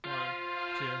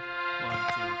2, 1, 2,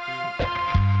 3.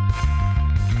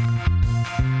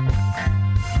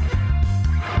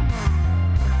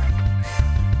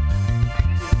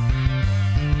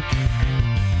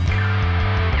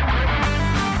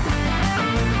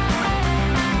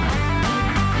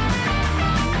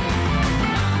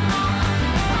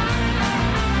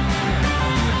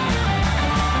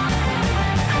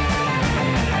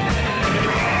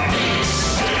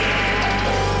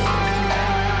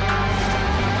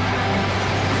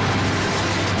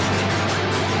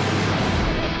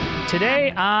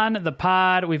 Today on the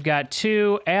pod, we've got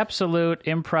two absolute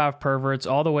improv perverts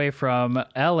all the way from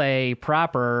L.A.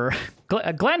 proper,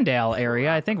 Glendale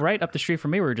area, I think right up the street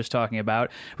from me we were just talking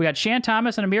about. We got Shan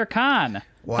Thomas and Amir Khan.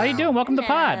 Wow. How you doing? Welcome to the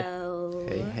pod.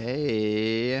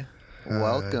 Hey.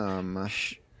 Welcome.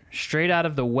 Straight out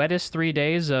of the wettest 3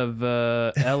 days of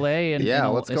L.A. and Yeah,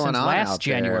 what's going since on last out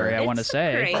January, there? I want to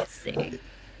say. Crazy.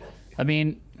 I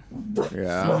mean,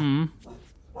 Yeah.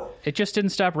 it just didn't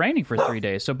stop raining for 3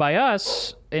 days. So by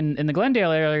us in the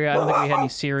Glendale area, I don't think we had any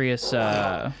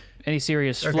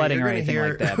serious flooding or anything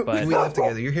like that. But we live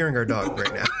together. You're hearing our dog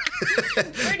right now.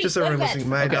 Just so everyone's listening,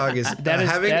 my dog is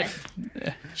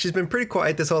she's been pretty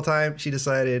quiet this whole time. She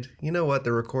decided, you know what,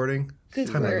 they're recording.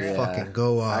 Time to fucking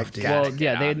go off, dude. Well,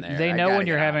 yeah, they know when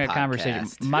you're having a conversation.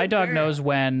 My dog knows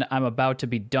when I'm about to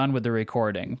be done with the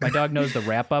recording. My dog knows the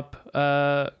wrap up.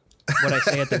 What I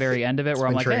say at the very end of it, where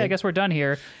I'm like, hey, I guess we're done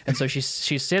here. And so she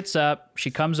sits up,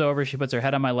 she comes over, she puts her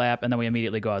head on my lap, and then we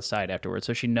immediately go outside afterwards.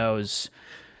 So she knows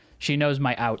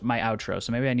my outro.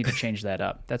 So maybe I need to change that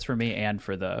up. That's for me and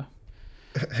for the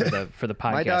podcast.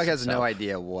 My dog has itself. no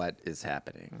idea what is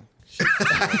happening.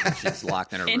 She's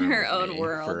locked in In room her with own me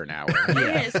world. for an hour.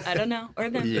 It is. I don't know. Or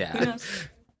them. Yeah. Who knows?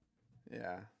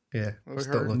 Yeah. Yeah. Or Just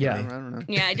her. don't look Yeah. at I me. don't know.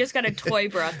 Yeah, I just got a toy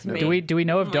brought to me. Do we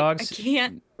know if I'm dogs? Like, I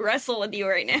can't wrestle with you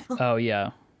right now. Oh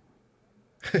yeah.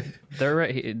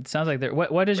 It sounds like they're.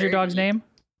 What is your dog's Birdie.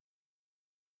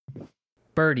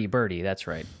 name? Birdie. That's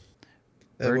right.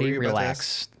 What were Birdie, you about to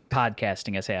relax.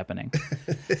 Podcasting is happening.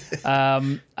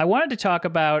 I wanted to talk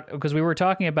about, because we were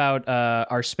talking about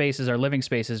our spaces, our living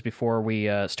spaces, before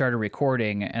we started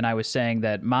recording, and I was saying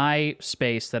that my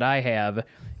space that I have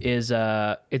is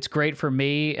it's great for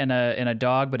me and a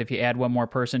dog, but if you add one more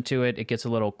person to it, it gets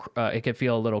it could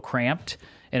feel a little cramped.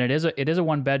 And it is a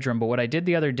one bedroom. But what I did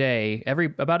the other day,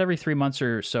 about every 3 months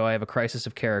or so, I have a crisis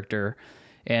of character.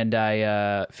 And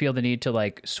I feel the need to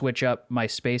like switch up my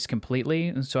space completely.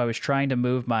 And so I was trying to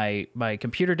move my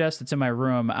computer desk that's in my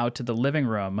room out to the living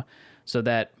room so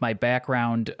that my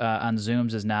background on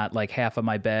Zooms is not like half of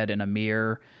my bed and a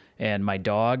mirror and my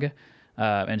dog.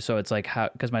 And so it's like,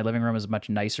 because my living room is a much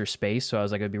nicer space. So I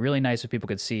was like, it'd be really nice if people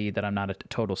could see that I'm not a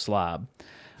total slob.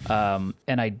 And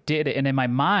I did. And in my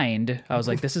mind, I was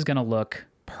like, this is going to look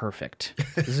perfect.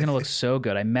 This is going to look so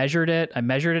good. I measured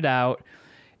it out.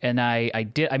 And I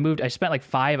spent like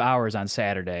 5 hours on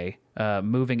Saturday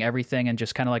moving everything in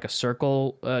just kind of like a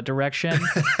circle direction.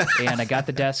 And I got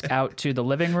the desk out to the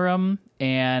living room,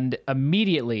 and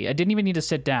immediately, I didn't even need to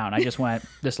sit down. I just went,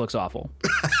 this looks awful.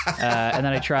 And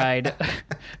then I tried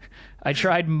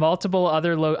multiple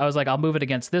other I was like, I'll move it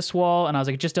against this wall, and I was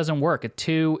like, it just doesn't work.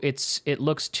 It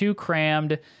looks too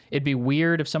crammed. It'd be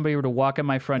weird if somebody were to walk in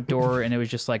my front door and it was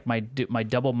just like my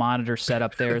double monitor set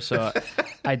up there. So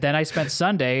I spent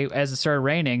Sunday, as it started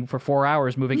raining, for 4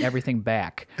 hours moving everything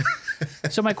back.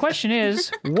 So my question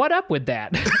is, what up with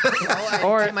that?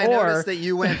 I noticed that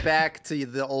you went back to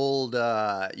the old.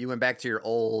 You went back to your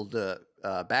old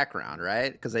background,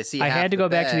 right? Because I see. I had to go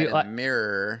back to the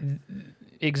mirror.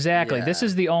 Exactly. Yeah. This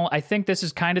is I think this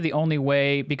is kind of the only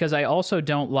way, because I also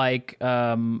don't like,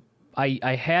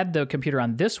 I had the computer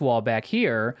on this wall back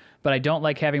here, but I don't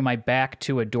like having my back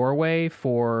to a doorway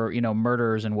for,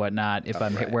 murderers and whatnot if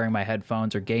I'm wearing my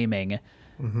headphones or gaming.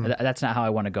 Mm-hmm. That's not how I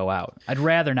want to go out. I'd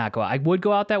rather not go out. I would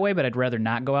go out that way, but I'd rather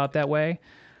not go out that way.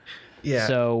 Yeah.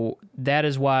 So that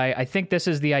is why I think this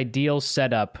is the ideal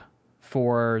setup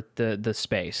for the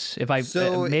space. If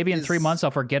maybe in 3 months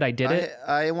I'll forget I did it.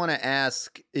 I want to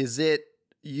ask, is it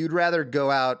you'd rather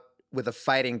go out with a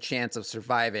fighting chance of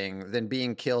surviving than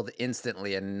being killed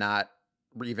instantly and not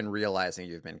even realizing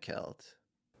you've been killed?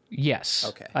 Yes.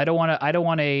 Okay. I don't want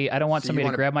somebody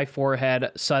to grab my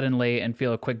forehead suddenly and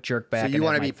feel a quick jerk back. So you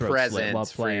want to be present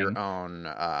for your own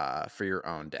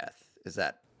death. Is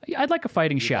that? I'd like a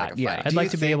fighting shot. Yeah. I'd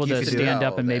like to be able to stand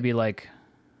up and maybe like.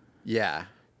 Yeah.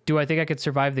 Do I think I could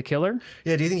survive the killer?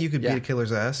 Yeah. Do you think you could beat a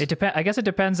killer's ass? I guess it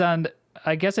depends on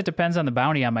the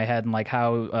bounty on my head and like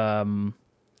how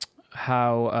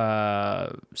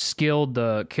skilled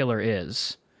the killer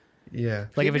is. Yeah.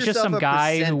 Like if it's just some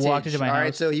guy who walked into my house. All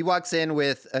right, so he walks in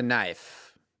with a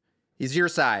knife. He's your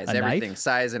size, everything,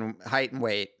 size and height and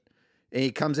weight. And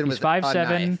he comes in with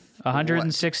 5'7",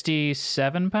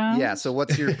 167 pounds. Yeah. So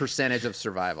what's your percentage of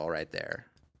survival right there?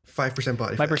 5%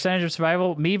 body fat. My percentage of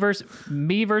survival, me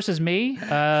versus me,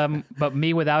 but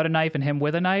me without a knife and him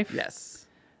with a knife. Yes.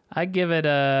 I give it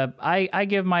I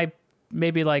give my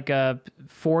maybe like a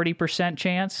 40%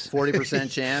 chance.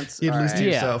 40% chance. You'd lose to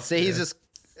yourself. Say he's just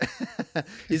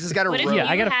he's just got a rope. Yeah,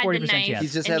 I got a 40% chance. He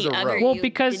just has a rope. Well,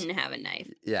 because didn't have a knife.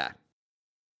 Yeah.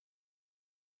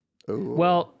 Ooh.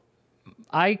 Well,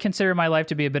 I consider my life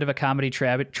to be a bit of a comedy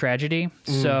tragedy,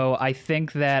 so I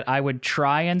think that I would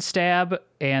try and stab,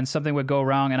 and something would go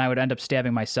wrong, and I would end up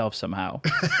stabbing myself somehow.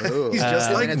 He's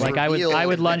just like I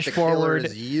would lunge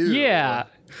forward. Yeah,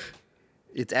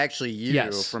 it's actually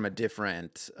you from a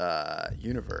different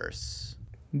universe.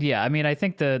 Yeah, I mean, I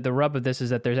think the rub of this is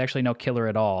that there's actually no killer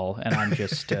at all, and I'm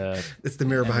just it's the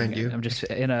mirror behind you. I'm just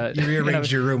in a you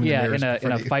rearranged your room. Yeah,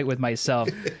 in a fight with myself.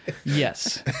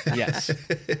 Yes.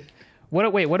 What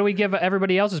do we give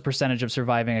everybody else's percentage of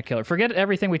surviving a killer? Forget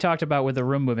everything we talked about with the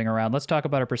room moving around. Let's talk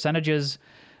about our percentages.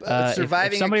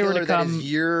 Surviving if somebody a killer were to come, that is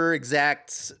your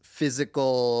exact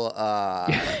physical,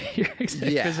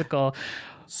 physical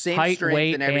same height, strength,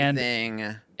 weight, and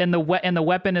everything. And the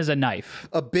weapon is a knife.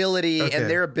 Ability, and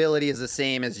their ability is the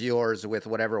same as yours with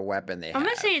whatever weapon they have. I'm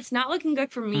gonna say it's not looking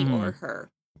good for me or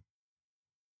her.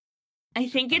 I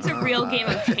think it's a real game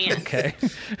of chance. Okay.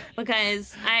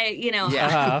 Because I don't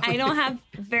have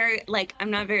I'm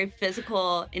not very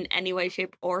physical in any way,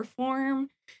 shape, or form.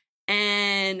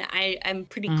 And I'm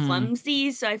pretty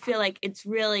clumsy, so I feel like it's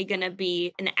really going to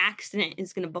be an accident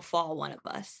is going to befall one of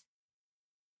us.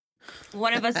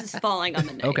 One of us is falling on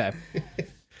the knife. Okay.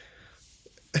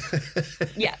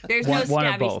 Yeah, there's no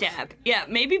stabby stab. Yeah,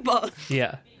 maybe both.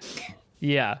 Yeah.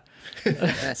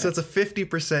 So it's a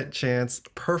 50% chance,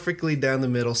 perfectly down the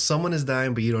middle. Someone is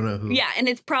dying, but you don't know who. Yeah, and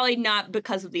it's probably not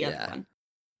because of the other one.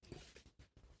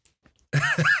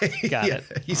 Got it.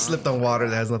 He slipped on water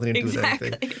that has nothing to do with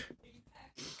anything.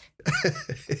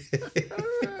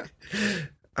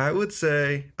 I would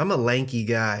say I'm a lanky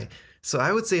guy. So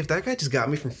I would say if that guy just got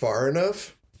me from far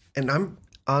enough and I'm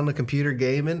on the computer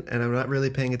gaming and I'm not really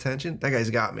paying attention, that guy's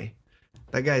got me.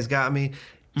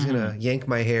 He's going to yank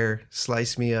my hair,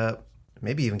 slice me up,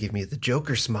 maybe even give me the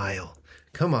Joker smile.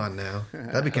 Come on now.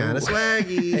 That'd be kind of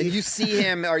swaggy. And you see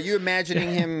him, are you imagining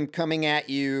him coming at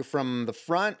you from the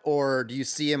front, or do you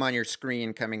see him on your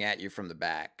screen coming at you from the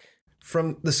back?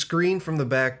 From the screen, from the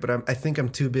back, but I think I'm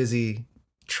too busy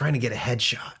trying to get a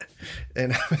headshot,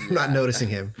 and I'm not noticing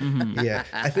him. Yeah,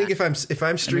 I think if I'm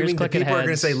streaming, the people are going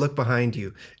to say, "Look behind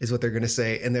you," is what they're going to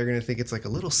say, and they're going to think it's like a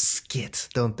little skit,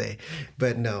 don't they?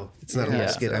 But no, it's not a little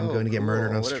skit. I'm going to get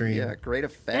murdered on stream. Great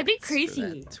effect. That'd be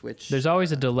crazy. Twitch. There's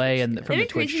always a delay from the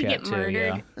Twitch chat too. That'd be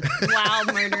crazy to get murdered while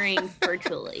murdering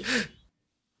virtually.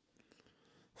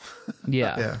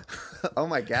 Yeah. Oh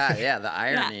my god! Yeah, the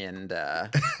irony and.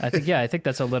 I think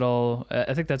that's a little.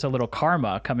 I think that's a little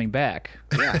karma coming back.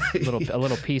 Yeah, a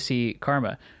little PC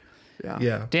karma.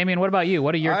 Yeah. Damien, what about you?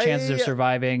 What are your chances of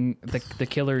surviving the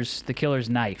killer's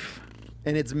knife?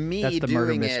 And it's me that's the doing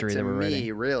murder mystery it to that we're me,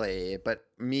 writing. really. But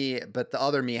the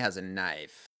other me has a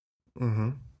knife. Mm-hmm.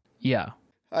 Yeah.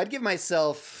 I'd give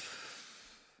myself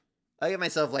like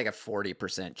a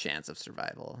 40% chance of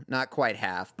survival. Not quite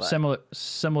half, but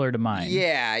similar to mine.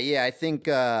 Yeah. I think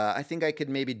I could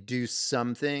maybe do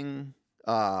something.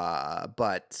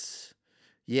 But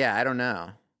yeah, I don't know.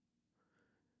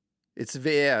 It's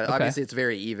obviously it's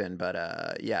very even, but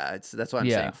that's why I'm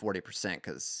saying 40%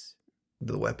 because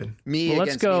the weapon. Against me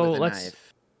with a knife.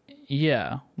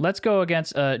 Yeah, let's go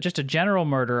against just a general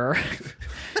murderer.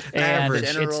 And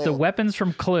it's the weapons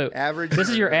from Clue. This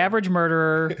is your average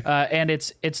murderer, and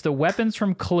it's the weapons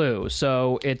from Clue.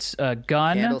 So it's a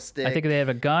gun. Candlestick. I think they have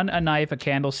a gun, a knife, a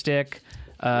candlestick,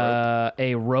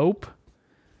 a rope.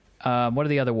 What are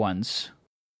the other ones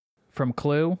from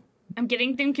Clue? I'm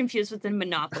getting them confused with the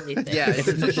Monopoly thing. Yeah,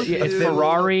 it's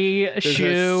Ferrari,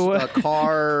 shoe, a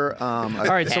car. All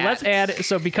right, so let's add.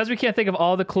 So because we can't think of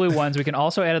all the Clue ones, we can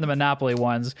also add in the Monopoly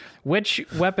ones. Which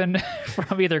weapon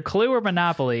from either Clue or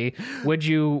Monopoly would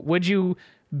you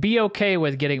be okay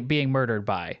with being murdered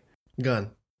by?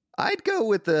 Gun. I'd go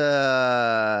with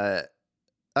the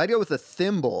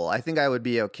thimble. I think I would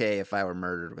be okay if I were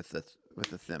murdered with the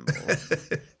thimble.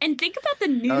 And think about the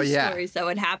news stories that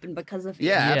would happen because of you.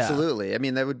 Yeah, absolutely. I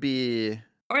mean, that would be...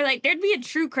 Or like there'd be a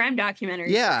true crime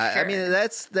documentary. Yeah, sure. I mean,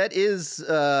 that is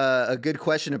a good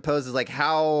question to pose is like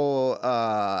how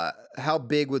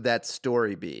big would that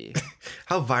story be?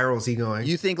 How viral is he going?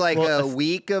 You think like a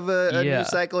week of a news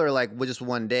cycle, or like just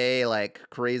one day, like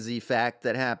crazy fact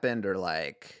that happened, or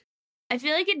like... I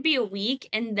feel like it'd be a week,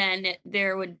 and then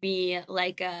there would be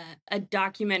like a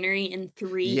documentary in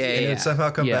 3 years. And it'd somehow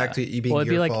come back to you being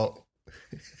your fault.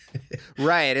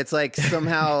 Right. It's like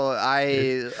somehow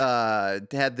I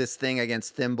had this thing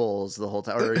against thimbles the whole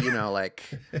time, or like.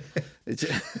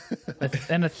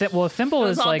 And a thimble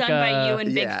is all like done by you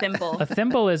and Big Thimble. A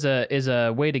thimble is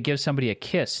a way to give somebody a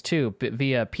kiss too,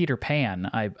 via Peter Pan,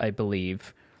 I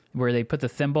believe, where they put the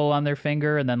thimble on their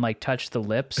finger and then like touch the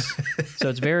lips. So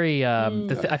it's very.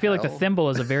 I feel like the thimble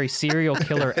is a very serial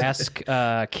killer-esque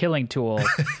killing tool.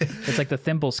 It's like the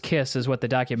thimble's kiss is what the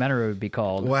documentary would be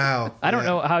called. Wow. I don't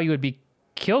know how you would be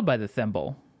killed by the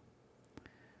thimble.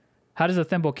 How does the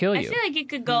thimble kill you? I feel like it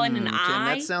could go in an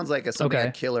eye. That sounds like something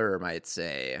a killer might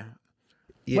say.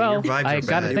 Yeah, well, I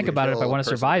got to think about it if I want to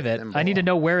survive it. I need to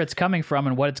know where it's coming from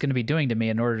and what it's going to be doing to me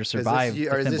in order to survive.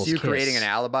 Is this you creating an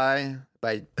alibi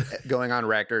by going on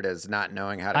record as not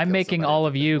knowing how to I'm making all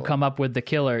of you come up with the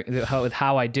killer, with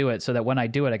how I do it, so that when I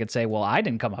do it, I could say, well, I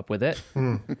didn't come up with it.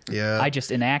 Yeah. I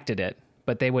just enacted it,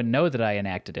 but they wouldn't know that I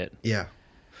enacted it. Yeah.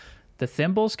 The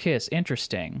thimble's kiss,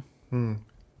 interesting.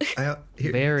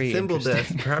 Very thimble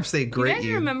interesting. death. Perhaps they grate you. You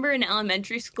guys remember in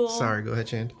elementary school? Sorry, go ahead,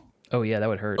 Shane. Oh, yeah, that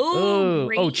would hurt.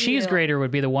 Ooh, cheese grater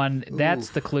would be the one.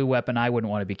 That's the clue weapon I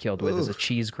wouldn't want to be killed with, is a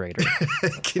cheese grater.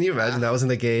 Can you imagine that was in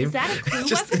the game? Is that a clue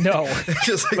weapon? No.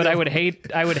 But I would hate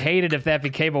it if that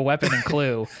became a weapon in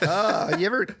Clue. You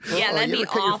ever that'd be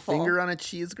cut awful. your finger on a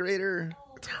cheese grater?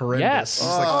 It's horrendous. Yes. It's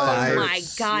like fire. My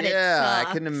God, it I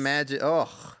sucks. couldn't imagine.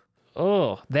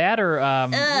 Oh, that or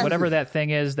whatever that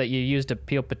thing is that you use to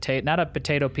peel potato. Not a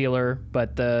potato peeler,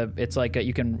 but it's like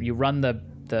you run the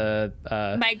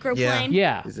microplane.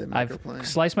 Yeah, Is it I've microplane?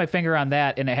 sliced my finger on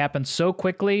that, and it happens so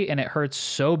quickly, and it hurts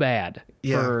so bad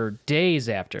for days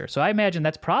after. So I imagine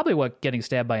that's probably what getting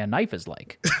stabbed by a knife is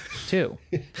like, too.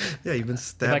 Yeah, you've been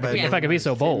stabbed by if I could be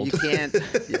so bold. You can't.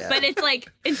 Yeah. But it's like,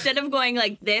 instead of going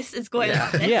like this, it's going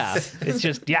like this. Yeah, it's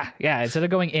just Instead of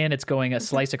going in, it's going a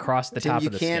slice across the Tim, top you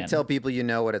of the skin. You can't tell people you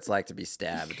know what it's like to be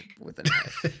stabbed with a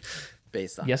knife.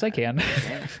 Based on yes, I can.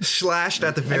 Slashed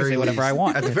at the very whatever least. I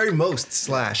want. At the very most,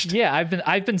 slashed. Yeah,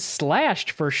 I've been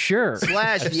slashed for sure.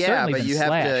 Slashed, I've yeah, certainly but been you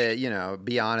slashed. have to,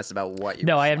 be honest about what you're.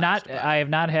 No, I have not. by. I have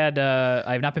not had.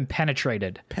 I have not been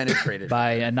penetrated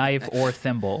by a knife or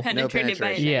thimble. Penetrated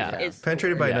by a knife. Yeah. is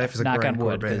Penetrated by a knife is a knock on grindcore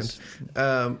wood, band.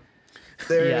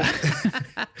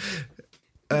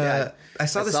 I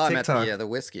saw this him TikTok. at the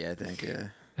whiskey, I think. Yeah.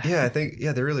 Yeah, I think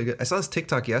they're really good. I saw this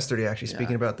TikTok yesterday, actually,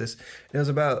 speaking about this. It was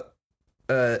about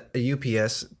a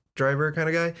UPS driver kind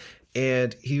of guy,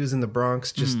 and he was in the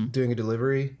Bronx just doing a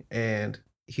delivery, and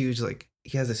he was like,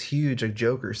 he has this huge like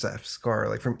Joker scar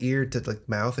like from ear to like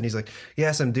mouth, and he's like,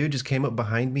 yeah, some dude just came up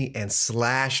behind me and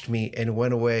slashed me and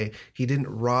went away. He didn't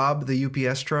rob the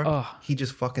UPS truck, he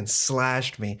just fucking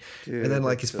slashed me. Dude, and then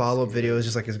like his follow-up video is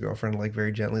just like his girlfriend like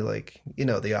very gently like,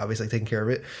 they obviously taking care of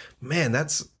it. Man,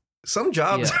 that's some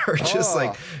jobs are just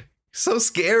like so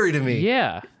scary to me.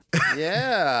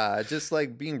 Yeah, just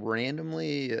like being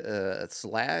randomly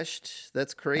slashed.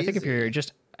 That's crazy. I think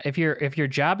if your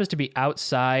job is to be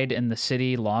outside in the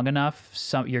city long enough,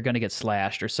 you're going to get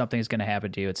slashed or something's going to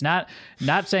happen to you. It's not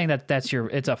saying it's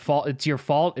your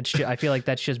fault. I feel like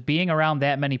that's just being around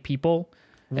that many people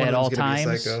at all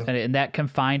times and in that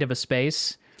confined of a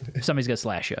space. Somebody's gonna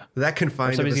slash you. That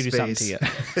confined of a space. Somebody's gonna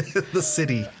do something to you. The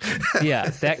city.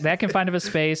 Yeah, that confined of a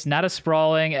space, not a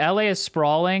sprawling. LA is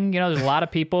sprawling. There's a lot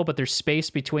of people, but there's space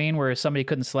between where somebody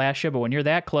couldn't slash you. But when you're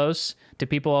that close to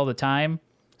people all the time,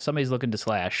 somebody's looking to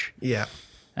slash. Yeah.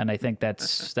 And I think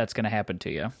that's gonna happen to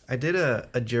you. I did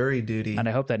a jury duty, and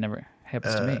I hope that never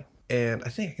happens to me. And I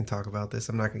think I can talk about this.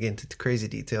 I'm not gonna get into crazy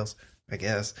details, I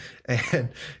guess. And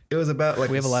it was about like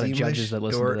we have a lot of judges that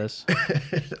listen to this.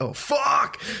 Oh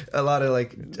fuck! A lot of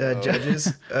like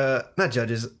judges, not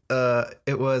judges.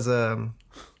 It was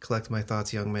collect my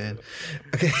thoughts, young man.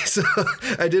 Okay, so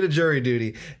I did a jury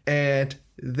duty, and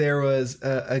there was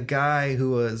a guy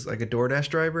who was like a DoorDash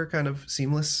driver, kind of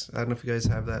seamless. I don't know if you guys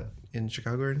have that in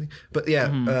Chicago or anything, but yeah,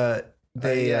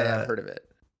 I've heard of it.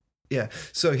 Yeah,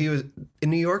 so he was in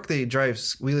New York. We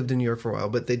lived in New York for a while,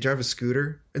 but they drive a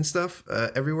scooter and stuff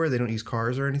everywhere. They don't use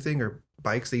cars or anything or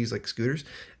bikes. They use like scooters.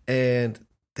 And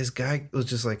this guy was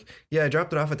just like, yeah, I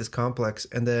dropped it off at this complex.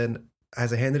 And then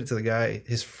as I handed it to the guy,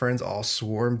 his friends all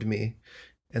swarmed me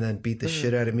and then beat the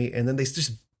shit out of me. And then they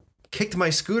just kicked my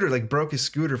scooter, like broke his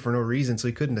scooter for no reason. So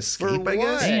he couldn't escape, I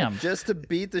guess. Damn. Just to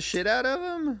beat the shit out of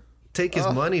him? Take his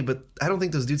money, but I don't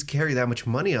think those dudes carry that much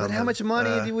money on them. But how much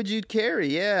money would you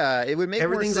carry? Yeah, it would make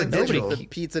everything's more sense like digital. with the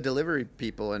pizza delivery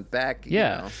people and back.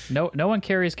 Yeah, no one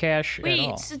carries cash at all.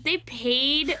 Wait, so they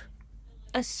paid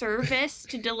a service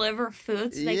to deliver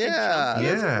food so they could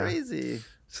that's crazy.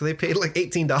 So they paid like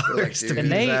 $18 to beat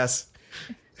his ass.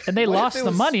 And they lost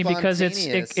the money because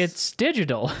it's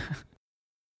digital.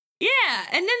 Yeah,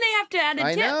 and then they have to add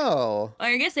a tip. I know. Or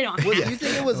I guess they don't have Do you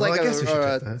think it was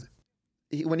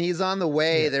when he's on the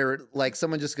way, they're like,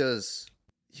 someone just goes,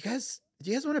 do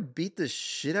you guys want to beat the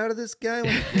shit out of this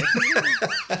guy?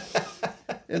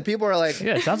 And people are like,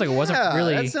 yeah, it sounds like it wasn't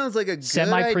really that sounds like a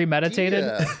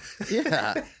semi-premeditated.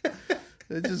 Yeah.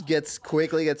 It just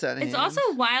quickly gets out of hand. It's also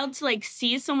wild to like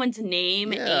see someone's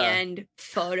name and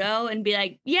photo and be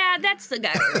like, yeah, that's the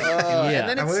guy.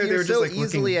 And then you're so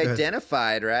easily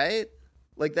identified, right?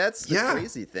 Like that's the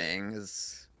crazy thing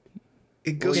is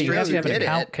it goes straight. You have to have an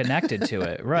account connected to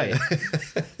it, right?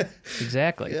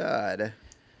 Exactly. God.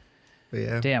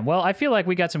 Yeah. Damn. Well, I feel like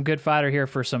we got some good fodder here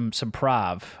for some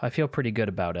prov. I feel pretty good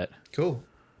about it. Cool.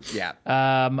 Yeah.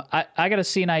 I got a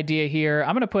scene idea here.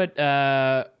 I'm gonna put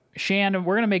Shan.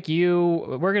 We're gonna make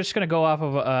you. We're just gonna go off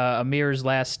of Amir's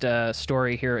last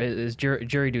story here. Is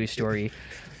jury duty story.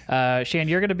 Shan,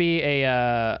 you're gonna be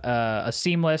a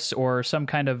seamless or some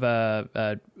kind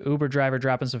of Uber driver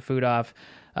dropping some food off.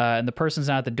 And the person's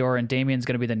not at the door, and Damien's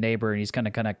gonna be the neighbor, and he's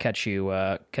gonna kind of catch you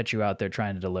out there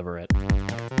trying to deliver it.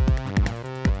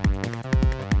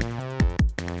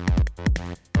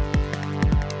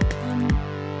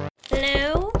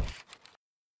 Hello?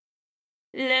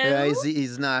 Yeah,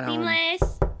 he's not home.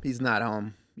 Seamless? He's not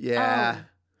home. Yeah.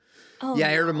 Oh,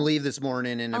 I heard him leave this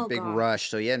morning in a big rush,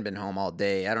 so he hadn't been home all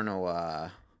day. I don't know.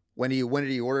 When did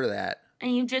he order that?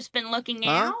 And you've just been looking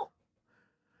out?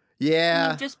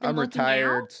 Yeah, I'm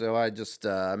retired, so I just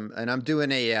and I'm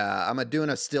doing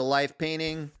a still life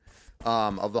painting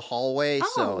of the hallway.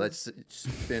 So that's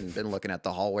just been looking at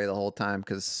the hallway the whole time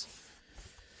because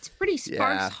it's a pretty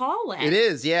sparse hallway. It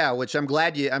is, yeah. Which I'm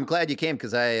glad you came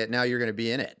because now you're going to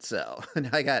be in it. So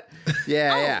I got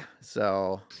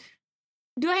So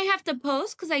do I have to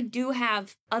post because I do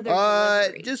have other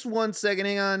deliveries? Just 1 second,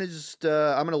 hang on. Just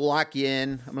I'm going to lock you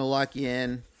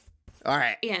in. All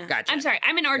right. Yeah. Gotcha. I'm sorry.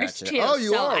 I'm an artist too. Oh,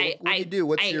 you are. What do you do?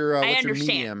 What's your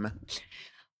medium?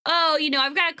 Oh,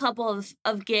 I've got a couple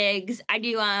of gigs. I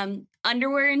do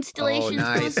underwear installations.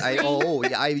 Oh,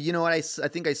 nice. You know what? I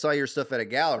think I saw your stuff at a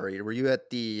gallery. Were you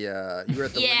at the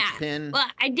Linchpin? Well,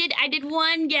 I did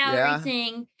one gallery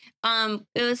thing.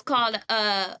 It was called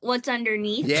What's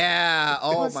Underneath. Yeah.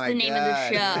 Oh What's my the name God. of the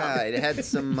show? Yeah, it had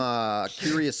some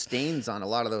curious stains on a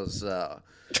lot of those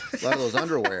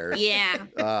underwears.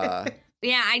 Yeah.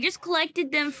 Yeah, I just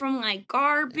collected them from like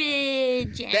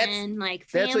garbage and like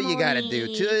family. That's what you got to do.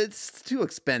 It's too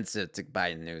expensive to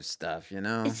buy new stuff,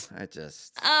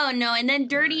 Oh no, and then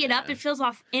dirty it up. It feels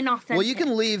inauthentic. Well, you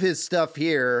can leave his stuff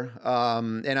here,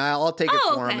 and I'll take it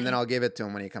for him, and then I'll give it to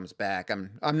him when he comes back.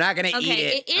 I'm not gonna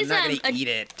eat it. I'm not gonna eat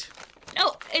it.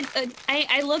 No,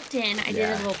 I looked in. I did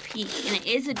a little peek, and it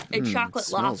is a chocolate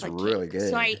lava cake. Really good.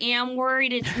 So I am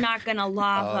worried it's not gonna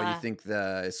lava. Oh, you think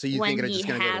it's just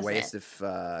gonna go to waste if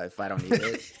I don't eat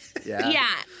it? Yeah. Yeah.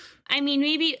 I mean,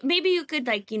 maybe you could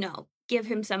give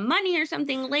him some money or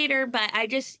something later. But I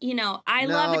just I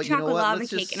love a chocolate lava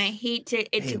cake, and I hate it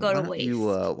to go to waste.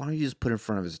 Why don't you just put it in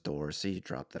front of his door? See, you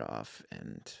dropped it off,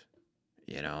 and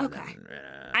Okay. Then,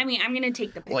 I mean, I'm gonna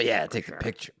take the picture. Well, yeah, take the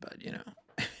picture, but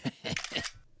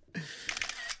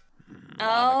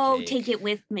take it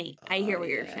with me. I hear what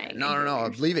you're saying.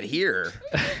 No. Leave it here.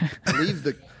 leave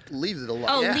the.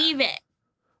 Leave it.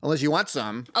 Unless you want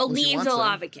some. Leave the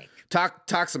lava cake. Talk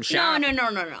some shop.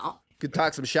 No. Could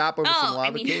talk some shop over some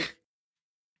lava cake.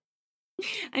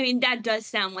 I mean, that does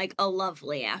sound like a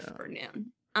lovely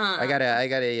afternoon. I got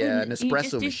an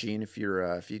espresso machine if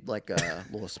you'd like a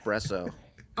little espresso.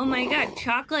 Oh my God,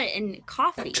 chocolate and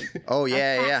coffee. Oh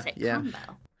yeah. Combo.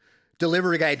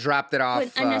 Delivery guy dropped it off.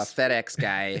 FedEx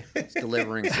guy is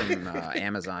delivering some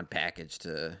Amazon package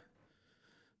to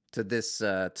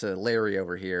Larry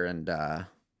over here, and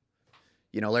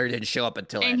Larry didn't show up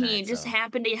until. And that he night, just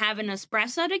happened to have an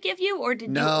espresso to give you, or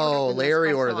did no? You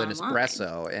Larry ordered an online?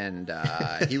 espresso, and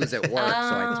he was at work, so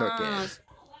I took it.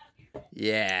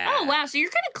 Yeah. Oh wow! So you're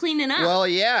kind of cleaning up. Well,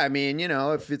 yeah. I mean,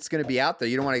 if it's going to be out there,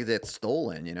 you don't want to get it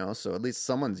stolen, So at least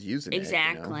someone's using it.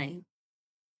 Exactly.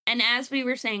 And as we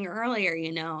were saying earlier,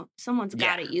 someone's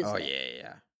got to use it. Oh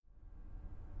yeah.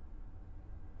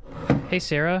 Hey,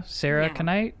 Sarah. Can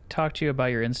I talk to you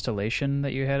about your installation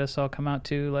that you had us all come out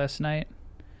to last night?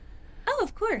 Oh,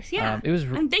 of course, yeah. It was.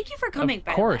 Thank you for coming.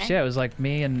 Of course, yeah. It was like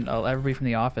me and everybody from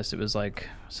the office. It was like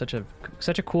such a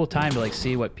cool time to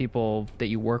see what people that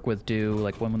you work with do,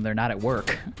 like when they're not at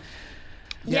work.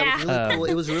 Yeah,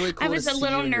 it was really cool. I was to a see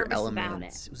little you in your nervous about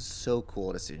elements. It was so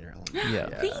cool to see you in your elements. Yeah.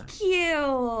 Thank you.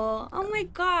 Oh my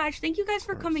gosh. Thank you guys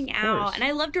for coming out. And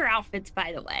I loved your outfits,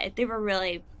 by the way. They were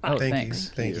really fun. Oh, thanks.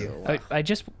 Thank you.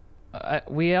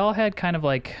 We all had kind of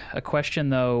like a question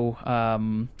though.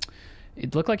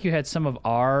 It looked like you had some of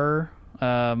our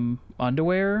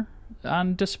underwear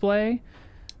on display,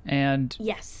 and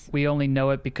yes, we only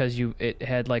know it because it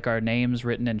had like our names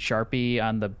written in Sharpie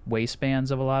on the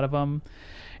waistbands of a lot of them,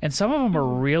 and some of them are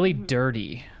really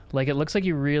dirty. Like it looks like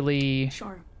you really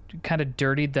kind of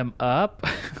dirtied them up.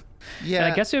 Yeah,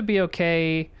 and I guess it would be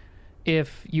okay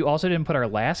if you also didn't put our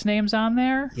last names on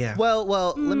there. Yeah.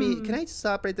 Well, can I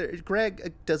stop right there?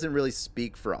 Greg doesn't really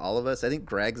speak for all of us. I think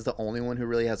Greg's the only one who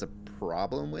really has a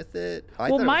problem with it.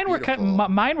 Mine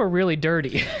were really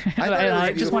dirty.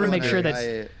 I just want to make sure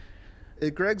that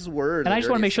Greg's word. And I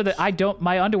just want to make sure that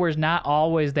my underwear is not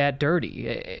always that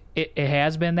dirty. It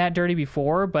has been that dirty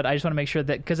before, but I just want to make sure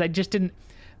that, because I just didn't,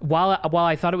 while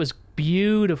I thought it was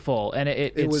beautiful and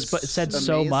it said amazing.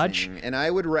 So much, and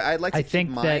I'd like to keep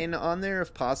mine on there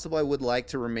if possible. I would like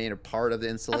to remain a part of the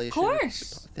installation. Of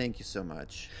course. Thank you so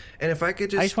much. And if I could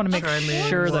just, I just want to make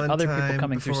sure that other people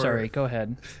coming through. Sorry, go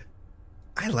ahead.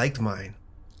 I liked mine.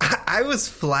 I was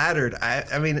flattered.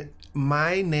 I mean,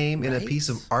 my name in a piece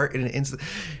of art in an instant.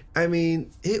 I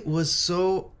mean, it was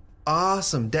so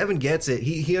awesome. Devin gets it.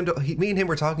 He me and him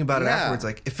were talking about it afterwards.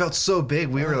 Like, it felt so big.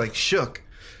 We were like shook.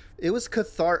 It was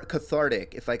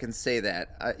cathartic, if I can say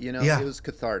that. It was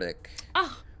cathartic.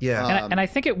 Oh. Yeah. And I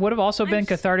think it would have also been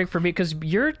cathartic for me because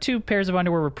your two pairs of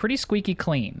underwear were pretty squeaky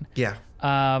clean. Yeah.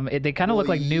 They kind of look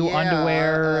like new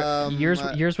underwear.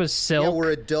 Yours was silk. Yeah,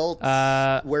 we're adults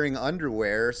wearing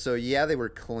underwear, so they were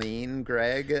clean,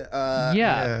 Greg. And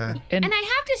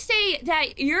I have to say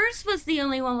that yours was the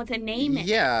only one with a name in it.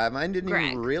 Yeah, mine didn't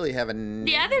even really have a name.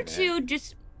 The other two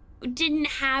just didn't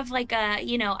have like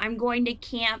I'm going to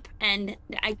camp, and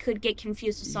I could get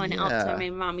confused with someone else, so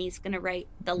my mommy's going to write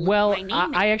my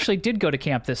name. I actually did go to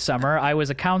camp this summer. I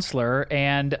was a counselor,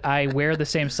 and I wear the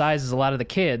same size as a lot of the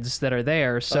kids that are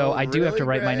there, so I do have to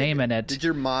write my name in it. Did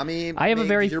your mommy?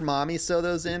 Did your mommy sew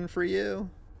those in for you?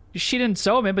 She didn't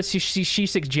sew them in, but she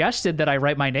suggested that I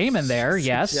write my name in there.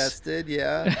 Yes, suggested,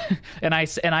 yeah. and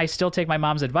I still take my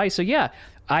mom's advice. So yeah,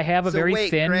 I have a very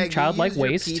thin, Greg, childlike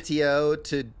waist. You used your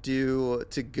PTO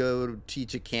to go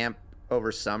teach a camp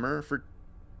over summer for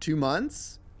 2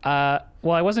 months. Well,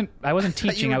 I wasn't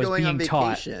teaching. I was being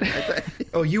taught.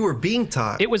 Oh, you were being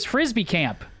taught. It was frisbee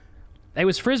camp. It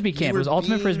was frisbee camp. It was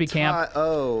ultimate frisbee camp.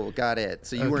 Oh, got it.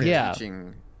 So you weren't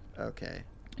teaching. Okay.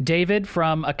 David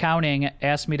from accounting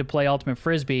asked me to play ultimate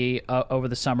frisbee over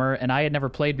the summer, and I had never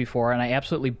played before, and I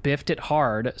absolutely biffed it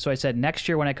hard. So I said, next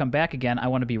year when I come back again, I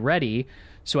want to be ready.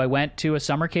 So I went to a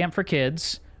summer camp for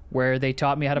kids where they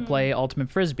taught me how to play ultimate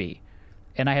frisbee,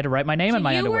 and I had to write my name in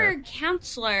my underwear. You were a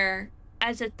counselor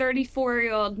as a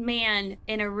 34-year-old man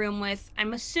in a room with,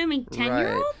 I'm assuming,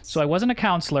 10-year-olds? So I wasn't a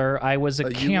counselor. I was a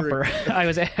camper.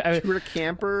 You were a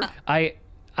camper? I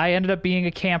ended up being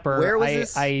a camper. Where was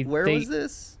this? Where was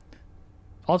this?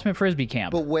 Ultimate Frisbee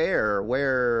camp. But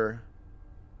where?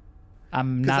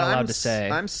 I'm not allowed to say.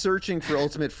 I'm searching for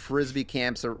Ultimate Frisbee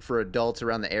camps for adults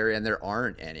around the area, and there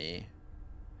aren't any.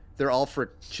 They're all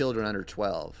for children under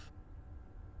 12.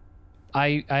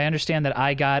 I understand that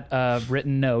I got a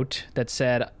written note that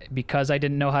said, because I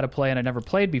didn't know how to play and I never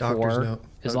played before,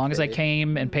 as long as I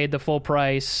came and paid the full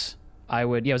price, I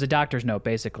would. Yeah, it was a doctor's note,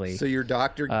 basically. So your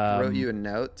doctor wrote you a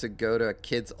note to go to a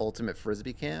kid's Ultimate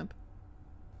Frisbee camp?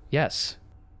 Yes.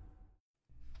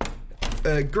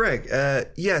 Greg,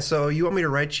 so you want me to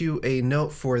write you a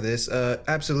note for this?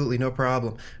 Absolutely, no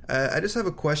problem. I just have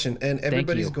a question, and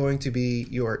everybody's going to be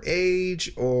your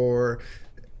age, or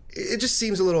it just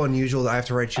seems a little unusual that I have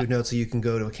to write you a note so you can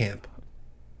go to a camp.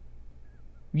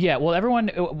 Yeah, well, everyone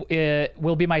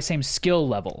will be my same skill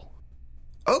level.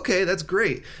 Okay, that's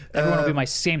great. Everyone will be my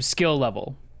same skill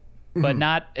level. But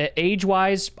not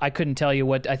age-wise, I couldn't tell you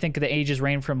what. I think the ages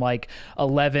range from like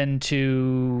 11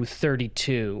 to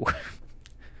 32.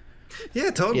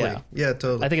 Yeah, totally. Yeah,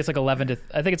 totally. I think it's like 11 to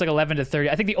 30.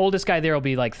 I think the oldest guy there will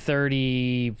be like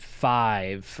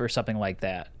 35 or something like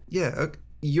that. Yeah,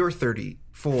 you're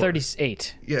 34.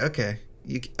 38. Yeah, okay.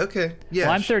 Okay, yeah.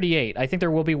 Well, I'm 38. I think there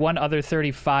will be one other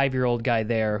 35-year-old guy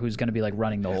there who's going to be like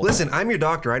running the whole Listen, I'm your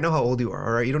doctor. I know how old you are,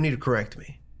 all right? You don't need to correct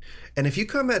me. And if you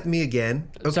come at me again,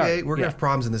 we're going to have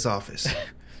problems in this office.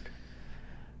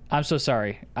 I'm so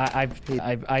sorry. I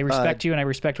respect you, and I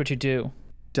respect what you do.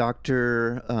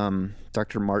 Dr.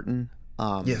 Martin.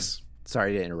 Yes.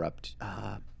 Sorry to interrupt.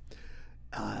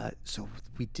 So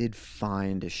we did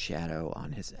find a shadow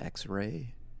on his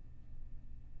X-ray.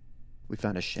 We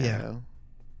found a shadow.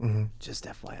 Yeah. Mm-hmm. Just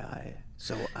FYI.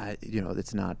 So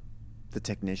it's not, the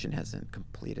technician hasn't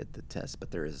completed the test,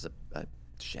 but there is a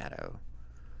shadow.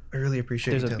 I really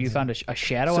appreciate it. You found a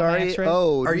shadow on my X-ray?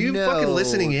 Oh, are you fucking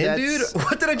listening in, dude?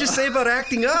 What did I just say about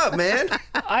acting up, man?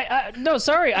 No,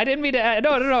 sorry, I didn't mean to.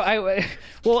 No.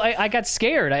 I got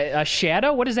scared. A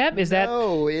shadow? What is that? Is that?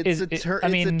 No, it's a term.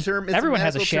 It's everyone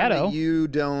has a shadow. That you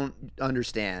don't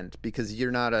understand because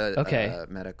you're not a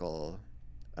medical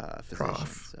physician.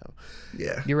 Prof. So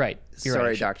yeah, you're right.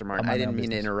 Sorry, Dr. Martin. I didn't mean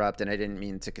to interrupt, and I didn't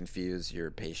mean to confuse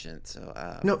your patient.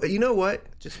 So no, you know what?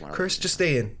 Chris, just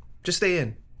stay in. Just stay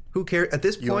in. Who cares at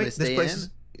this point? This place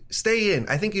stay in.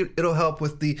 I think it'll help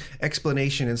with the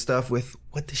explanation and stuff with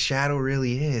what the shadow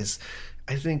really is.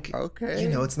 I think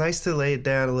it's nice to lay it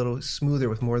down a little smoother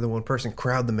with more than one person.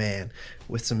 Crowd the man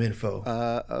with some info.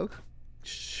 Okay.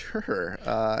 Sure.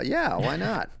 Yeah. Why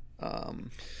not?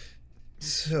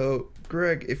 So,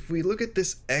 Greg, if we look at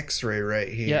this X-ray right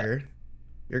here,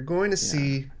 you're going to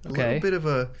see a little bit of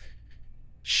a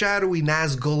shadowy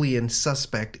Nazgulian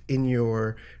suspect in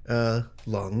your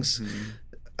lungs.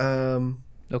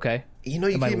 Okay. You know,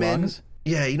 you came in.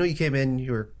 Yeah, you came in.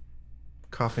 You were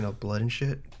coughing up blood and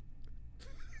shit.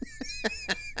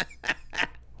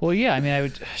 Well, yeah. I mean, I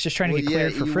was just trying to get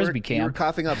cleared for frisbee camp. You were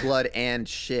coughing up blood and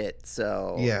shit.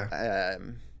 So yeah.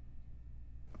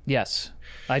 Yes,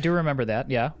 I do remember that.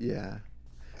 Yeah. Yeah.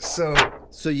 So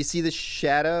you see the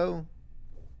shadow.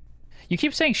 You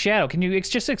keep saying shadow. Can you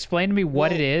just explain to me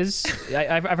what it is?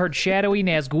 I've heard shadowy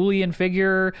Nazgulian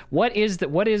figure. What is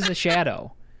the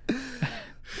shadow?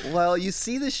 Well, you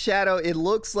see the shadow. It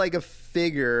looks like a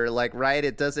figure, right?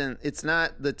 It's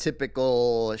not the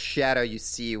typical shadow you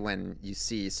see when you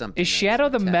see something. Is shadow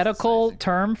the medical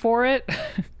term for it?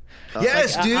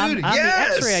 Yes, dude. On the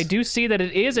X-ray, I do see that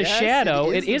it is a shadow.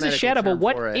 It is a shadow, but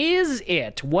what is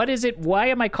it? What is it? Why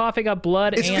am I coughing up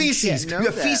blood? It's feces. You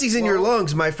have feces in your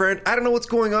lungs, my friend. I don't know what's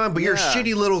going on, but you're a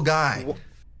shitty little guy.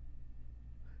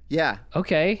 Yeah.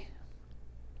 Okay.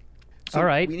 So all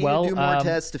right. We need to do more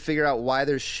tests to figure out why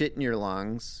there's shit in your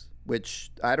lungs. Which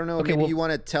I don't know. Okay, maybe you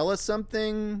want to tell us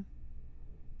something.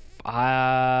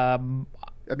 I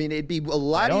mean, it'd be a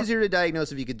lot easier to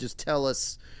diagnose if you could just tell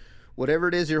us whatever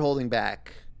it is you're holding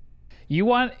back. You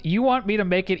want me to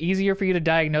make it easier for you to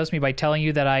diagnose me by telling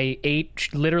you that I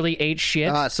literally ate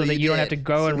shit so that you don't have to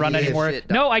go and run anymore?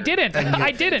 No, I didn't.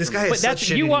 I didn't. This guy has but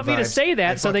you want me to say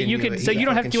that so that you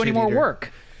don't have to do any more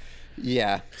work.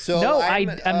 Yeah. So no, I'm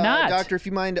not. Doctor, if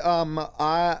you mind,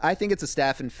 I think it's a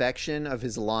staph infection of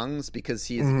his lungs because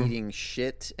he is eating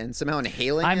shit and somehow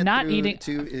inhaling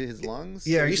to his lungs.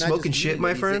 Yeah, so are you smoking shit,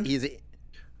 my friend?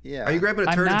 Yeah. Are you grabbing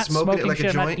a turd and smoking it like a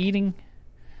joint? I'm not eating.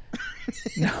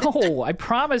 No, I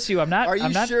promise you, I'm not. Are you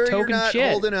I'm not sure you're not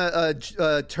shit. holding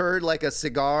a turd like a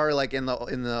cigar, like in the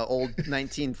old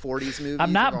 1940s movies?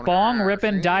 I'm not bong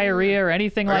ripping diarrhea or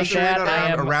anything like that. I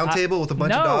am a round table with a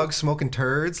bunch of dogs smoking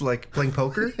turds, like playing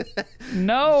poker.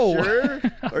 No, sure?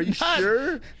 Are you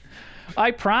sure? I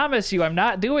promise you, I'm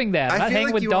not doing that. I'm not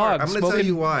hanging with dogs. I'm going to tell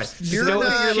you why. I look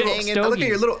at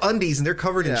your little undies, and they're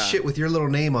covered in shit with your little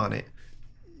name on it.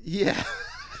 Yeah.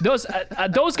 Those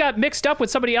got mixed up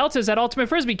with somebody else's at Ultimate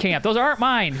Frisbee Camp. Those aren't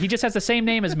mine. He just has the same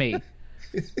name as me.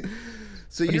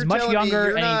 So you're much younger.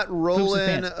 You're not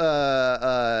rolling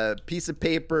a piece of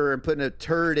paper and putting a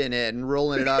turd in it and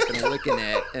rolling it up and licking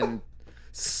it and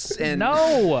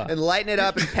lighting it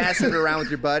up and passing it around with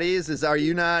your buddies. Is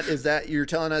that you're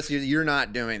telling us you're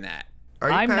not doing that? Are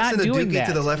you passing the dookie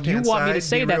to the left-hand side? You want me to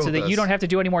say that so that you don't have to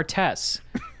do any more tests.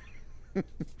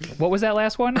 What was that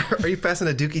last one? Are you passing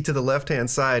a dookie to the left-hand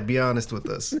side? Be honest with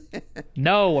us.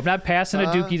 No, I'm not passing a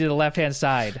dookie to the left-hand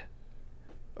side.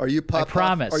 Are you puff? I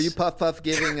promise. Are you puff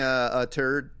giving a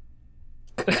turd,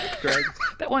 Greg?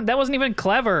 That wasn't even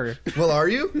clever. Well, are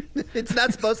you? It's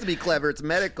not supposed to be clever. It's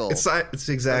medical. It's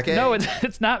exactly. Okay. No,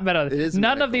 it's not medical.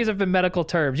 None of these have been medical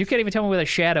terms. You can't even tell me what a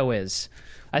shadow is.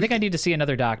 I think I need to see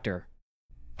another doctor.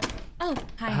 Oh,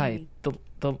 hi. Hi.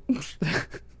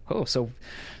 Oh,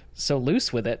 so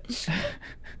loose with it.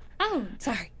 Oh,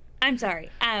 sorry. I'm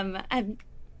sorry.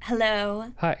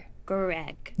 Hello. Hi.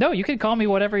 Greg. No, you can call me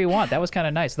whatever you want. That was kind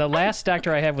of nice. The last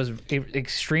doctor I had was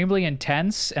extremely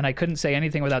intense, and I couldn't say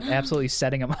anything without absolutely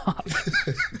setting him off.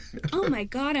 Oh my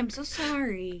God, I'm so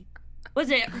sorry.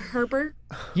 Was it Herbert?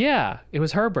 Yeah, it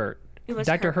was Herbert. It was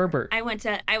Dr. Herbert. I went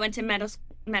to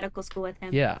medical school with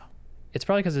him. Yeah. It's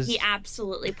probably because he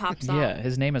absolutely pops off. Yeah,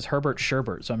 his name is Herbert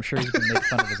Sherbert, so I'm sure he's been making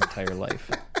fun of his entire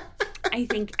life. I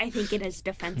think it is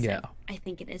defensive. Yeah. I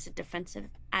think it is a defensive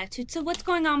attitude. So what's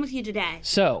going on with you today?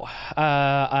 So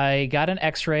I got an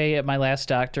X-ray at my last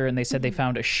doctor, and they said they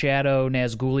found a shadow,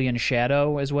 Nazgulian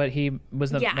shadow, is what he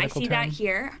was the medical I see term. that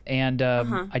here. And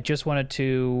I just wanted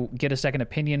to get a second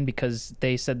opinion because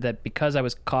they said that because I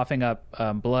was coughing up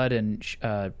blood and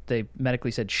they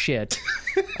medically said shit.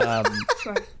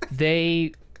 Sure.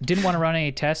 They didn't want to run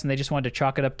any tests, and they just wanted to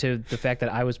chalk it up to the fact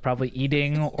that I was probably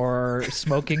eating or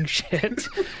smoking shit.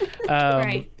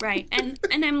 Right. And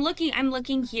I'm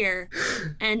looking here,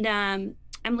 and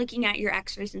I'm looking at your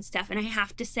X-rays and stuff, and I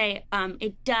have to say,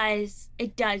 it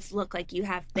does look like you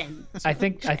have been. I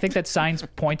think that signs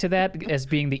point to that as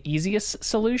being the easiest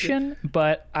solution,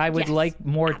 but I would like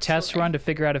more tests run to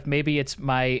figure out if maybe it's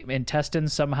my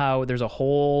intestines somehow. There's a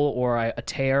hole or a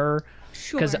tear,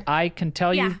 because I can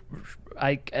tell you.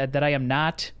 That I am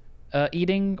not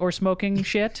eating or smoking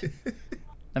shit.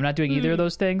 I'm not doing either of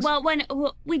those things. Well,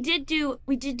 we did do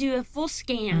a full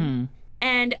scan,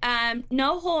 and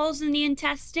no holes in the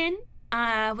intestine,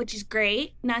 which is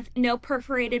great. No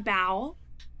perforated bowel.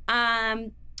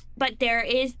 But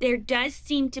there does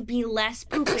seem to be less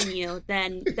poop in you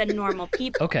than normal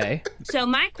people. Okay. So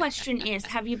my question is,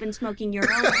 have you been smoking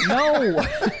your own? No.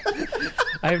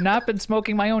 I have not been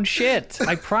smoking my own shit.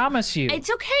 I promise you. It's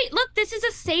okay. Look, this is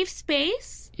a safe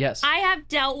space. Yes. I have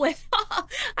dealt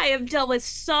with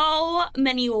so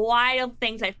many wild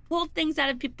things. I've pulled things out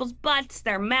of people's butts,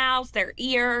 their mouths, their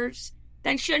ears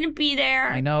that shouldn't be there.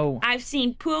 I know. I've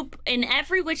seen poop in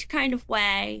every which kind of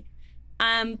way.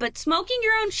 But smoking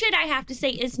your own shit, I have to say,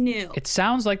 is new. It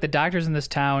sounds like the doctors in this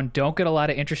town don't get a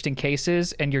lot of interesting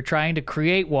cases, and you're trying to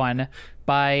create one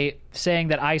by saying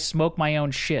that I smoke my own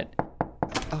shit.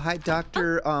 Oh, hi,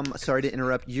 doctor. Sorry to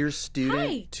interrupt. Your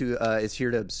student is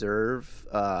here to observe.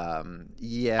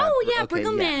 Yeah. Oh, yeah. Bring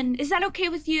him in. Is that okay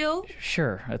with you?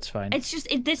 Sure, that's fine. It's just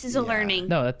this is a learning.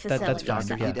 No, that's fine.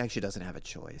 Doctor, he actually doesn't have a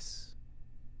choice.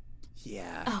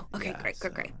 Yeah. Oh, okay. Yeah,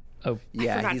 great. Oh,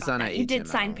 yeah. He's on a. He did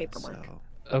sign paperwork.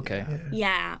 So, okay.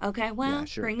 Yeah. Okay. Well,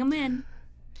 bring him in.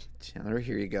 Chandler,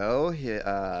 here you go.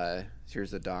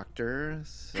 Here's a doctor.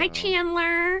 So. Hi,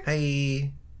 Chandler.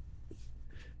 Hi.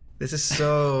 This is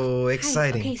so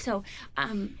exciting. Okay, so,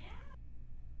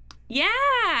 yeah,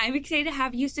 I'm excited to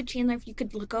have you. So, Chandler, if you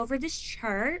could look over this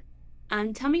chart,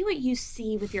 tell me what you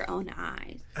see with your own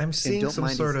eyes. I'm seeing some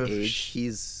sort of age.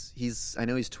 He's. I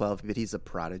know he's 12, but he's a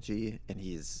prodigy, and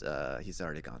he's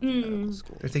already gone through medical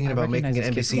school. They're thinking about making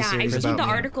an NBC series about I've seen the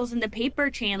me. articles in the paper,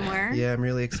 Chandler. Yeah, I'm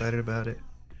really excited about it.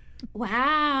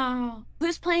 Wow,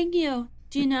 who's playing you?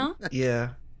 Do you know? Yeah.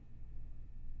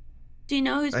 Do you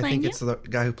know who's playing you? I think it's the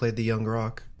guy who played the young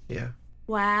Rock. Yeah.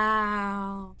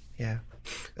 Wow. Yeah.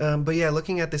 But yeah,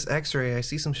 looking at this X-ray, I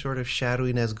see some sort of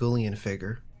shadowy Nazgulian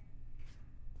figure.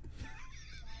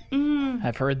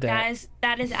 I've heard that.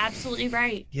 That is absolutely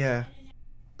right. Yeah.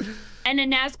 And a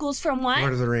Nazgul's from what?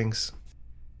 Lord of the Rings.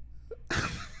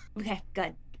 Okay,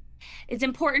 good. It's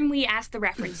important we ask the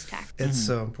reference text. It's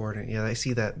so important. Yeah, I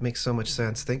see that. Makes so much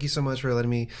sense. Thank you so much for letting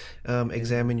me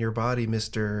examine your body,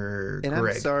 Mr. And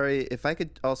Greg. I'm sorry, if I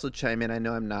could also chime in. I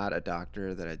know I'm not a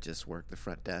doctor, that I just work the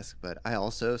front desk, but I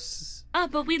also...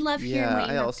 but we love hearing what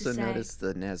you have to say. I also noticed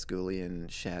the Nazgulian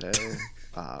shadow.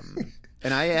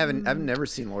 And I've never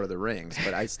seen Lord of the Rings,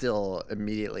 but I still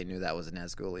immediately knew that was a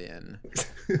Nazgulian,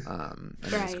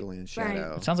 Nazgulian shadow.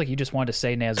 Right. It sounds like you just wanted to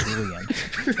say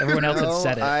Nazgulian. Everyone else had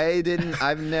said it. I didn't.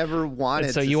 I've never wanted.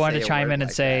 And so you wanted to chime in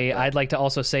and say, "I'd like to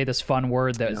also say this fun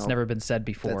word that's never been said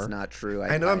before." That's not true.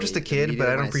 I know I'm just a kid, but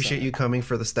I don't appreciate you coming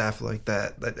for the staff like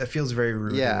that. That feels very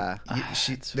rude. Yeah,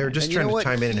 they're just trying to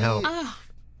chime in and help.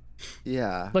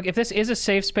 Yeah. Look, if this is a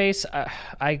safe space,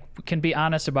 I can be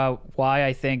honest about why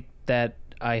I think that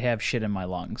I have shit in my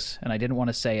lungs, and I didn't want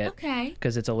to say it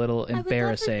because it's a little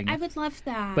embarrassing. I would love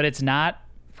that. But it's not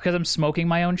because I'm smoking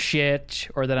my own shit,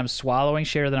 or that I'm swallowing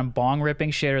shit, or that I'm bong ripping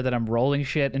shit, or that I'm rolling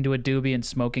shit into a doobie and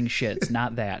smoking shit. It's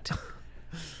not that.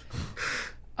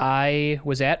 I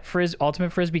was at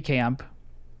Ultimate Frisbee Camp,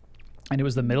 and it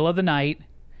was the middle of the night,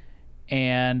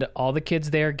 and all the kids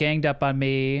there ganged up on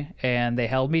me, and they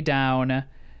held me down,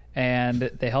 and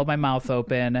they held my mouth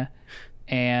open,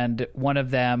 and one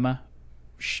of them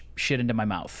shit into my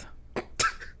mouth.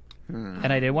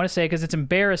 And I didn't want to say it because it's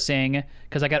embarrassing,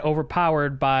 because I got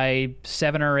overpowered by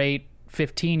 7 or 8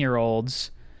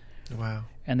 15-year-olds. Wow.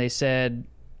 And they said...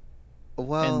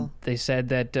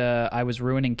 that I was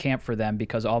ruining camp for them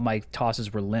because all my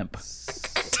tosses were limp.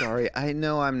 Sorry, I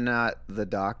know I'm not the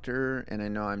doctor, and I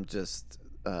know I'm just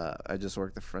I just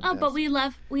work the front desk. But we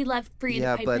love for you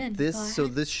to pipe in.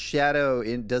 This shadow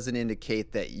doesn't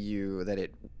indicate that you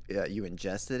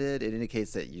ingested it. It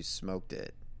indicates that you smoked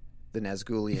it. the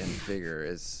Nazgulian figure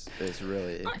is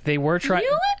really. They were trying.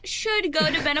 You should go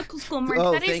to medical school, Mark.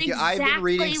 Oh, that thank is you. Exactly I've been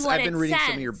reading says.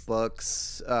 some of your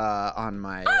books on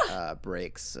my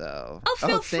breaks. So.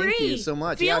 Feel thank free. you so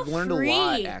much. Feel I've learned free. a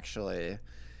lot actually.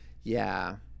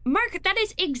 Yeah. Mark, that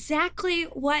is exactly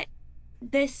what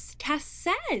this test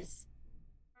says.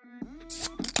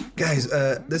 Guys,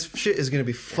 this shit is gonna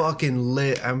be fucking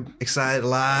lit. I'm excited. A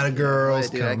lot of girls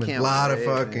coming. A lot of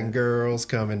fucking girls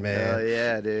coming, man. Oh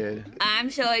yeah, dude. I'm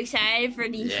so excited for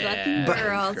these fucking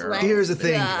girls. Here's the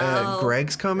thing.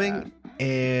 Greg's coming,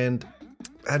 and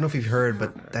I don't know if you've heard,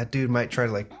 but that dude might try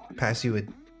to like pass you a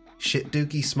shit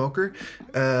dookie smoker.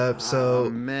 So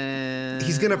man.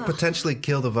 he's gonna potentially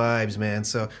kill the vibes, man.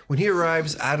 So when he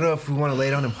arrives, I don't know if we want to lay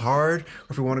it on him hard or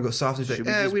if we want to go soft.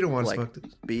 Like, we don't want to smoke this.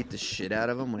 Beat the shit out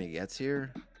of him when he gets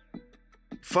here.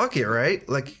 Fuck it, right?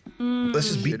 Like, let's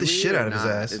just beat the shit out of his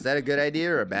ass. Is that a good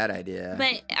idea or a bad idea?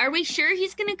 But are we sure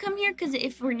he's gonna come here? Because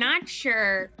if we're not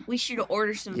sure, we should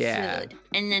order some food,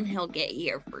 and then he'll get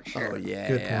here for sure. Oh yeah,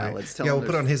 good point. Let's tell him we'll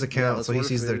put on his account so he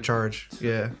sees their charge.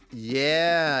 Yeah.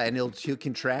 Yeah, and he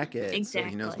can track it.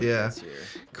 Exactly. So he knows when yeah. he gets here.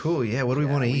 Cool. Yeah. What do we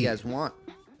want to eat? What do you guys want?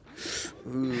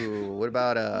 Ooh, what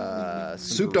about some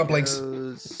soup dumplings?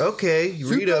 Soup Okay,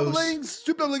 Doritos. dumplings.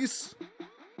 Soup dumplings.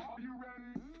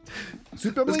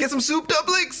 Soup dumplings. Let's get some soup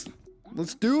dumplings.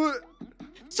 Let's do it.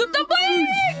 Soup dumplings.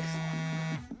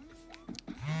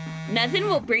 Nothing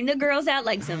will bring the girls out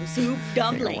like some soup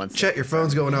dumplings. Chet, your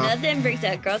phone's going off. Nothing brings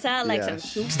the girls out like some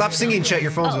soup. Stop singing, Chet.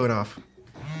 Your phone's going off.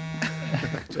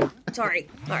 Sorry.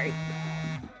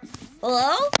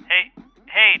 Hello?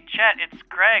 Hey, Chet, it's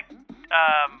Greg.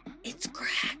 It's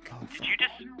Greg. Did you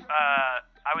just?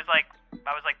 I was like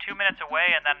 2 minutes away,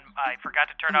 and then I forgot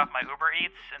to turn off my Uber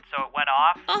Eats, and so it went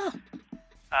off. Oh.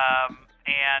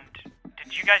 And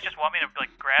did you guys just want me to like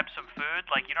grab some food?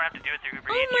 Like, you don't have to do it through Uber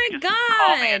Eats. Oh my you can just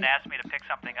call me God. and ask me to pick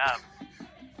something up.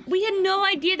 We had no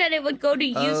idea that it would go to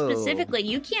you specifically.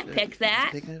 You can't pick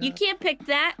that. You can't pick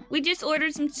that. We just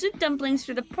ordered some soup dumplings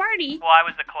for the party. Well, I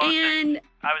was the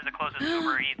closest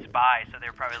Uber Eats by, so they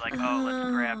were probably like, "Oh, let's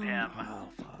grab him." Oh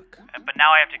fuck. But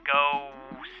now I have to go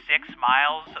 6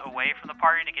 miles away from the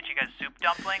party to get you guys soup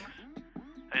dumplings.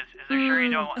 Is there sure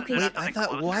you don't want? Okay. Wait, I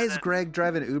thought, why is Greg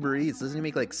driving Uber Eats? Doesn't he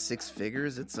make like 6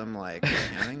 figures? It's some like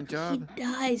accounting job. He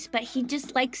does, but he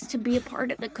just likes to be a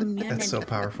part of the community. That's so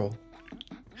powerful.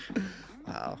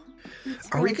 Wow.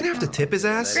 Are we gonna have to tip his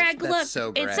ass? Greg, That's look,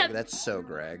 so Greg. it's That's so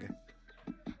Greg.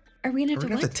 Are we gonna have to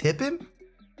have to tip him?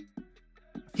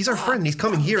 He's our friend. He's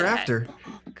coming here after.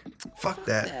 Fuck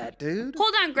that. Yeah, dude.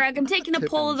 Hold on, Greg. I'm taking a Tipping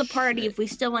poll of the party shit. if we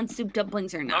still want soup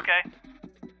dumplings or not. Okay.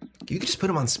 You could just put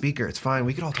him on speaker. It's fine.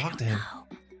 We could all talk to him.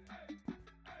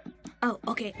 Oh,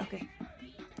 okay.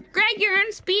 Greg, you're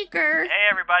on speaker. Hey,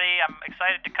 everybody! I'm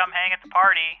excited to come hang at the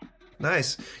party.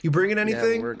 Nice. You bringing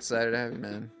anything? Yeah, we're excited to have you,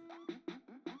 man.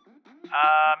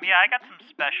 Yeah, I got something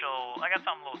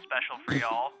a little special for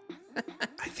y'all.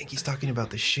 I think he's talking about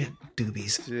the shit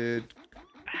doobies. Dude.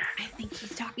 I think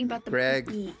he's talking about the Greg.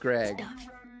 stuff.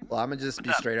 Well, I'm gonna just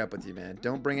be straight up with you, man.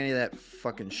 Don't bring any of that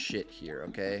fucking shit here,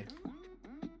 okay?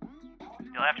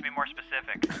 You'll have to be more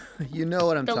specific. You know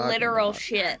what I'm The talking literal about.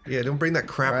 shit. Yeah, don't bring that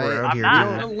crap Right. around I'm here. not.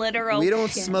 We The don't, literal We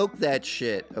don't shit. smoke that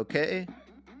shit, okay?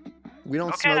 We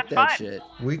don't Okay, smoke that's that fine.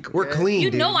 shit. we're clean,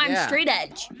 You dude. know I'm Yeah. straight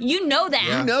edge. You know that.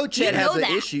 You know Chet You has know an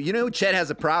that. issue. You know Chet has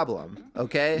a problem,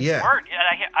 okay? Yeah. Word. Yeah,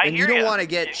 I And hear you don't ya. want to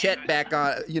get Chet back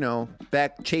on,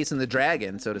 back chasing the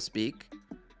dragon, so to speak.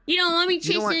 You don't want me don't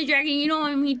chasing want- the dragon. You don't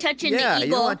want me touching Yeah, the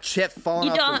you don't eagle. want Chet falling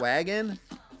You off don't- the wagon,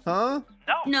 huh?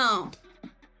 No. No.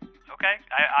 Okay.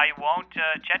 I won't.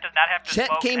 Chet does not have to Chet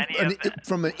smoke came any of it.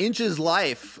 from an inch's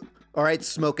life, all right,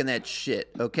 smoking that shit,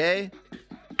 okay?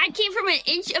 I came from an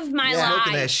inch of my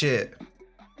Smoking that life. shit.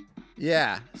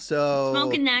 Yeah, so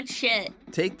Smoking that shit.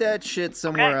 take that shit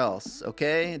somewhere Okay. else,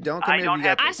 okay? Don't come I here don't if you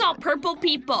got have- I saw purple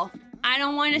people. I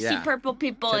don't want to see Yeah. purple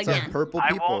people Chet's on again. purple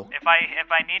I people. won't. If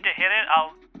I need to hit it,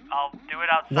 I'll do it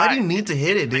outside. Why do you need to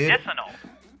hit it, dude? Medicinal.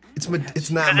 It's not Because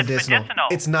it's medicinal. medicinal.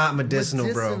 It's not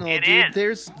medicinal, bro. It dude. is.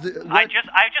 There's I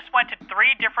just went to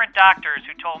 3 different doctors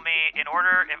who told me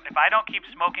if I don't keep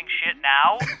smoking shit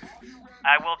now,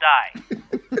 I will die.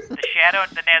 The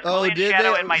Nazgulian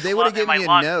shadow in my they would have lungs given you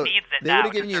a note. needs it They now would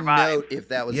have to given you a survive. note if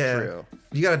that was Yeah. true.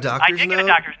 You got a I doctor's did note? get a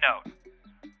doctor's note.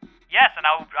 Yes, and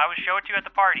I will show it to you at the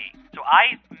party. So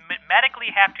I medically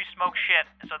have to smoke shit,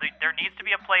 so there needs to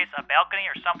be a place, a balcony,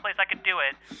 or someplace I can do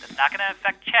it that's not going to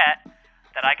affect Chet,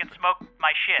 that I can smoke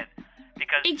my shit.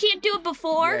 Because You can't do it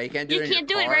before. Yeah, you can't do it in your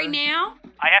do it car. right now.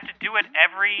 I have to do it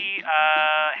every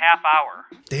half hour.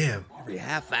 Damn. Every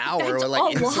half hour, That's or like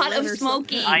a lot insulin of or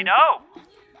smoking. I know.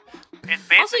 It's Also,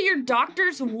 basically your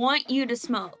doctors want you to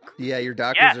smoke. Yeah, your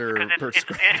doctors are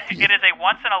prescribing. It is a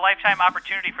once-in-a-lifetime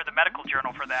opportunity for the medical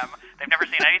journal for them. They've never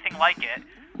seen anything like it.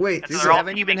 Wait, so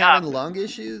haven't you been having lung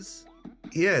issues?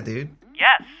 Yeah, dude.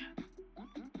 Yes.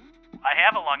 I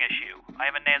have a lung issue. I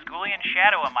have a Nazgulian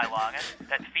shadow in my lung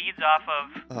that feeds off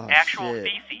of actual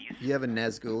feces. You have a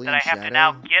Nazgulian that I have shadow? to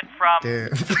now get from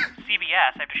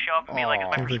CVS. I have to show up and be like, is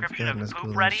my prescription of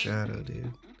poop ready? Shadow,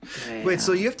 dude. Damn. Wait,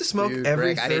 so you have to smoke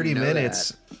every 30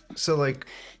 minutes. So, like,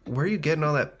 where are you getting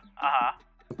all that?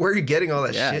 Where are you getting all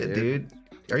that shit, dude?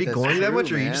 Are you going that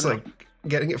much, or are you just, like,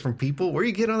 getting it from people? Where are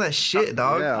you getting all that shit,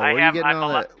 dog? Yeah, where are you getting all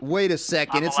that? Wait a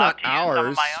second, it's not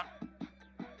ours.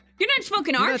 You're not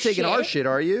smoking our shit. You're not taking our shit,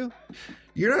 are you?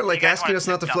 You're not like asking us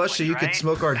not to flush so you could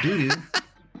smoke our doo-doo. You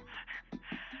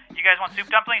guys want soup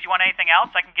dumplings? You want anything else?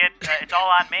 I can get, it's all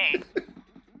on me.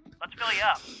 Let's fill you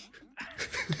up.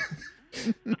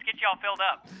 Let's get you all filled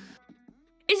up.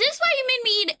 Is this why you made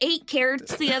me eat 8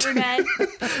 carrots the other day?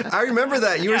 I remember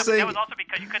that. You were saying... That was also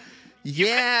because you couldn't...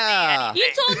 Yeah. You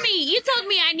told me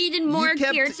I needed more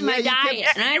carrots in my diet.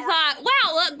 And I thought,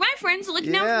 wow, look, my friend's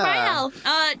looking out for my health.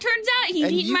 Turns out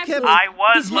he's eating my food. I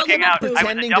was looking out.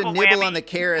 Pretending to nibble on the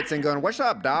carrots and going, what's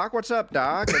up, Doc? What's up,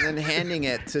 Doc? And then handing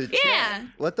it to Chet.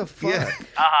 What the fuck? Yeah.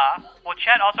 Well,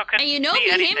 Chet also couldn't see anything. And you know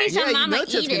if you hand me some, I'm going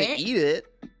to eat it.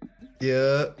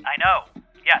 Yeah. I know.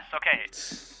 Yes, okay.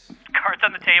 Cards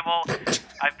on the table.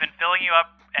 I've been filling you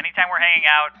up. Anytime we're hanging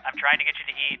out, I'm trying to get you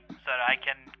to eat so that I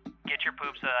can get your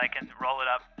poop so that I can roll it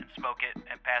up and smoke it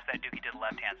and pass that dookie to the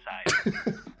left-hand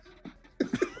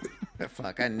side.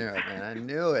 Fuck, I knew it, man. I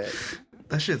knew it.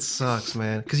 That shit sucks,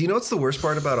 man. Because you know what's the worst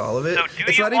part about all of it? So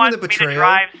it's you not want even the betrayal. Me to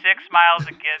drive 6 miles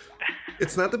and get...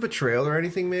 It's not the betrayal or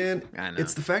anything, man. I know.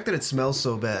 It's the fact that it smells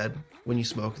so bad when you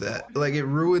smoke that. Like, it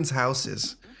ruins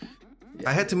houses. Yeah.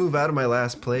 I had to move out of my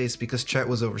last place because Chet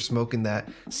was over smoking that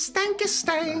stank,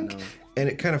 and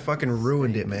it kind of fucking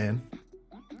ruined it, man.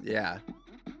 Yeah.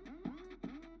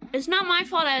 It's not my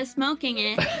fault I was smoking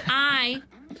it. I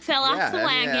fell off the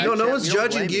wagon. Yeah. No one's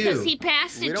judging you. Because he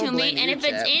passed it to me, and if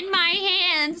it's in my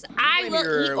hands, I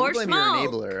will eat or smoke. Your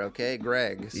enabler, okay?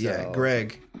 Greg. So. Yeah,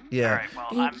 Greg. Yeah. All right,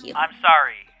 well, I'm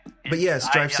sorry. But yes,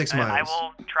 drive 6 miles. I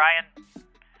will try and...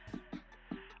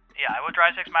 Yeah, I will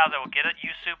drive 6 miles. I will get you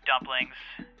soup dumplings.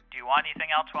 Do you want anything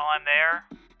else while I'm there?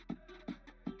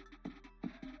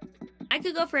 I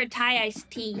could go for a Thai iced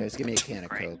tea. Guys, give me a can of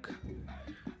Coke.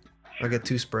 I'll get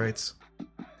 2 Sprites.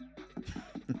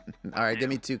 All right, give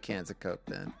me 2 cans of Coke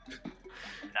then.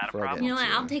 Not a problem. You know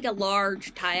what? I'll take a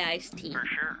large Thai iced tea. For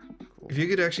sure. Cool. If you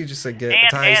could actually just like get and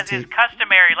Thai iced tea. And as is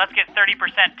customary, let's get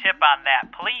 30% tip on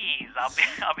that, please. I'll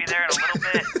be there in a little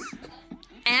bit.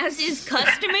 As is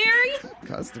customary?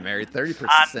 Customary,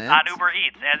 30%. On Uber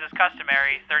Eats, as is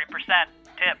customary, 30%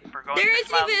 tip for going. There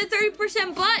isn't even a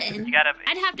 30% button. You gotta.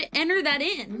 I'd have to enter that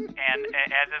in. And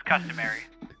as is customary.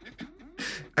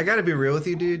 I gotta be real with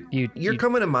you, dude. You're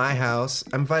coming to my house.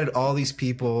 I invited all these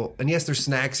people, and yes, there's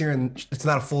snacks here, and it's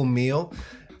not a full meal.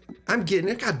 I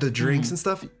got the drinks and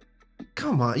stuff.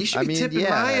 Come on, you should be tipping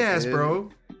my ass, bro.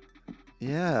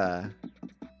 Yeah.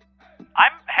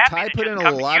 I'm happy Ty to put in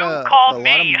a lot of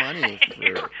money.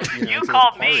 You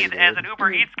called me as an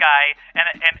Uber Eats guy and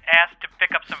asked to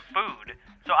pick up some food.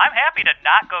 So I'm happy to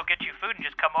not go get you food and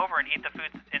just come over and eat the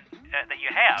food that you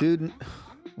have. Dude,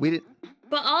 we didn't.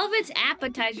 But all of it's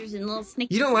appetizers and little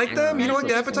sneaky. You don't like them? You don't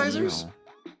like the appetizers?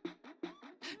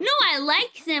 No, I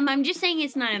like them. I'm just saying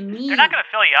it's not a meal. They're not going to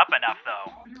fill you up enough,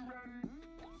 though.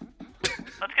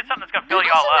 Let's get something that's going to fill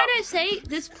you all up. I also gotta say,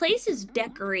 this place is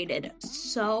decorated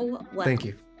so well. Thank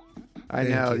you. I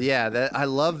know. Yeah, I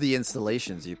love the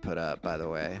installations you put up, by the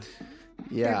way.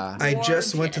 Yeah. I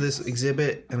just went to this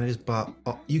exhibit and I just bought.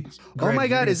 Greg, oh my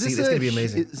God! Is this it's gonna be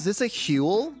amazing? Is this a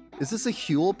Huel? Is this a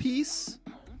Huel piece?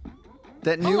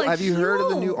 That new? Have you heard of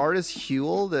the new artist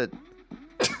Huel? That.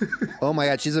 Oh my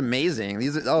God, she's amazing.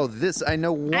 I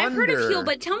know Wonder. I've heard of Huel,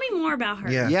 but tell me more about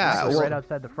her. Yeah. We're right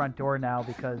outside the front door now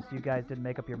because you guys didn't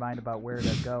make up your mind about where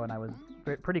to go, and I was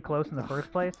pretty close in the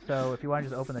first place. So if you want to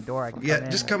just open the door, I can. Yeah,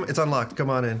 just come. It's unlocked.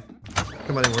 Come on in.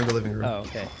 Come on in. We're in the living room. Oh,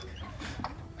 okay.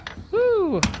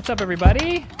 Woo! What's up,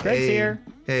 everybody? Greg's here.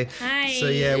 Hey. Hi. So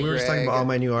yeah, we were just talking about all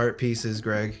my new art pieces,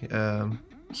 Greg.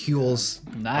 Huel's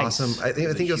awesome. I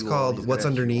think it was called "What's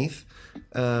Underneath."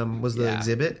 Was the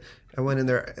exhibit. I went in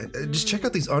there. Just check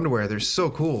out these underwear. They're so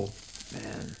cool.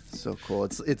 Man, so cool.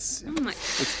 It's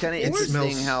kind of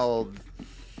interesting how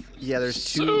there's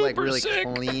two really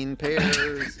clean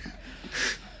pairs.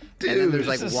 Dude, and then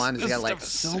there's one that's got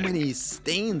so many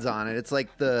stains on it. It's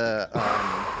like the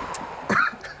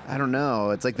I I don't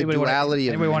know. It's like the duality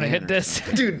of. Anybody want to hit this?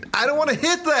 Dude, I don't want to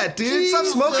hit that, dude. Jesus. Stop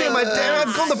smoking in my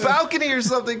damn. Go on the balcony or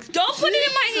something. Don't put it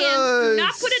in my hands. Do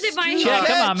not put it in my hands. Chet,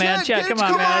 come on, man. Chet, come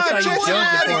on, man. I saw you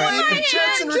jonesing for it.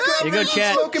 Chet's in recovery. You go,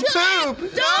 Chet. Smoking poop. Don't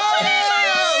put it in my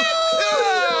hands.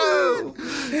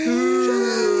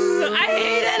 I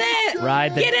hated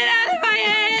it. Get it out of my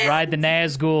hands. Ride the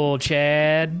Nazgul,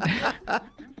 Chad.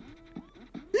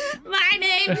 My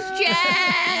name's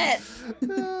Chet.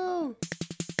 No.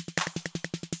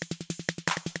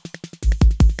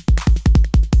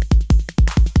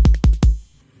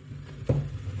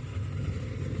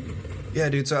 Yeah,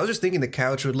 dude. So I was just thinking the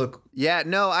couch would look. Yeah,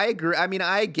 no, I agree. I mean,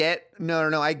 I get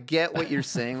I get what you're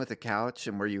saying with the couch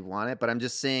and where you want it, but I'm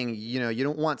just saying, you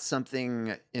don't want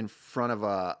something in front of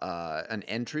an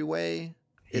entryway.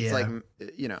 It's like,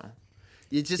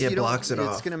 you just you blocks don't. It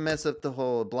it's off. Gonna mess up the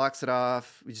whole. It blocks it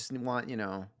off. We just want,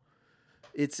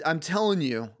 It's. I'm telling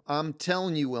you,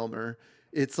 Wilmer.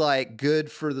 It's like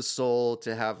good for the soul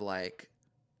to have like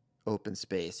open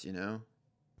space.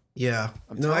 Yeah.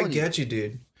 No, I get you,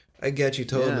 dude. I get you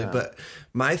totally. Yeah. But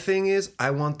my thing is, I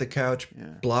want the couch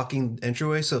blocking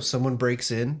entryway. So if someone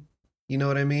breaks in, you know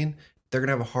what I mean? They're going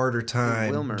to have a harder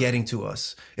time getting to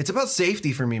us. It's about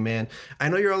safety for me, man. I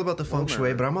know you're all about the feng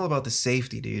shui, but I'm all about the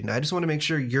safety, dude. And I just want to make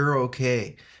sure you're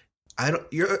okay.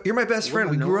 You're my best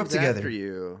friend. We grew up together.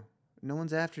 No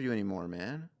one's after you anymore,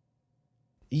 man.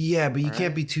 Yeah, but you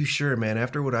can't be too sure, man.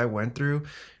 After what I went through,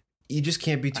 you just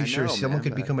can't be too sure. Someone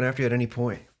could be coming after you at any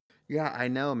point. Yeah, I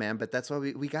know, man, but that's why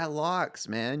we got locks,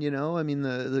 man. I mean,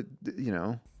 the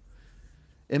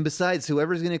and besides,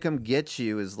 whoever's gonna come get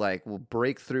you is like will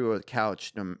break through a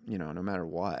couch, no matter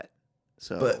what.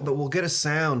 So, but we'll get a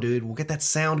sound, dude. We'll get that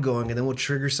sound going, and then we'll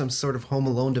trigger some sort of Home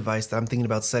Alone device that I'm thinking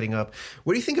about setting up.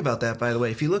 What do you think about that, by the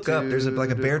way? If you look up, there's a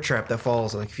bear trap that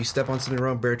falls. Like if you step on something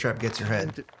wrong, bear trap gets your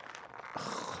head.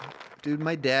 Dude,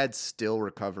 my dad's still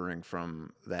recovering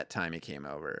from that time he came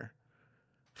over.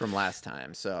 From last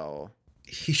time, so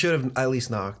he should have at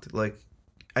least knocked. Like,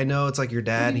 I know it's like your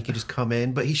dad, and he could just come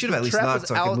in, but he should have at least knocked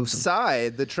so I could move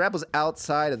some. The trap was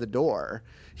outside of the door.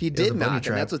 He did knock,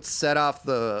 and that's what set off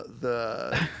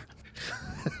the.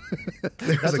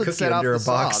 There's a cookie under a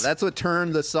box. Saw. That's what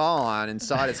turned the saw on and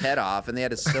sawed his head off, and they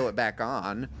had to sew it back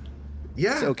on.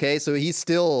 Yeah. Okay, so he's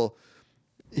still.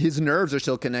 His nerves are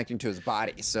still connecting to his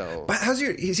body, so. But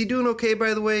is he doing okay,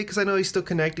 by the way? Because I know he's still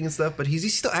connecting and stuff, but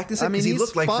he's still acting sick because he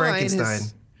looked like Frankenstein.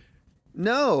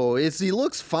 He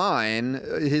looks fine.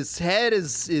 His head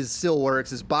is still works.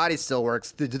 His body still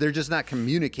works. They're just not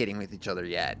communicating with each other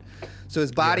yet. So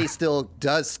his body still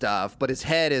does stuff, but his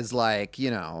head is like,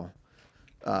 trying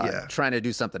to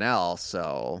do something else.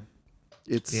 So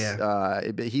it's,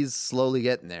 he's slowly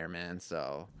getting there, man.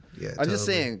 So. Yeah, I'm just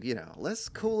saying, let's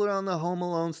cool it on the Home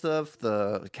Alone stuff,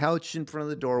 the couch in front of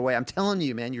the doorway. I'm telling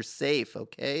you, man, you're safe,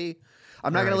 okay?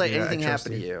 I'm not going to let anything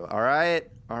happen to you, all right?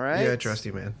 All right? Yeah, I trust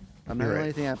you, man. I'm not going to let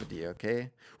anything happen to you, okay?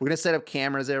 We're going to set up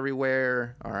cameras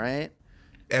everywhere, all right?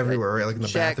 Everywhere, right? Like in the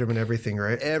bathroom and everything,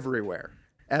 right? Everywhere.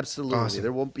 Absolutely. Awesome.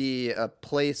 There won't be a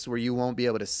place where you won't be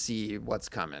able to see what's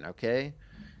coming, okay?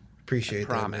 Appreciate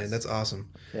that, man. That's awesome.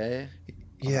 Okay?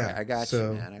 Yeah. Right, I got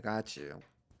you, man. I got you.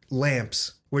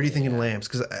 Lamps. Where do you think in lamps?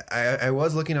 Because I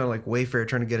was looking on like Wayfair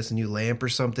trying to get us a new lamp or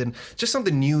something, just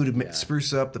something new to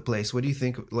spruce up the place. What do you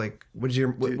think? Like, where's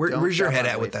your head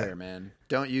at with that? Man,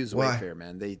 don't use Wayfair,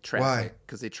 man. They traffic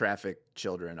because they traffic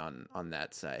children on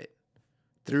that site.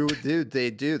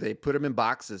 They do. They put them in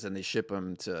boxes and they ship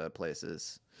them to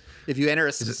places. If you enter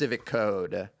a specific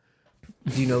code,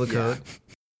 do you know the code?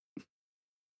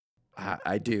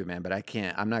 I do, man, but I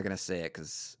can't. I'm not gonna say it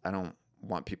because I don't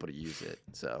want people to use it.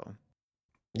 So.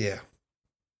 Yeah.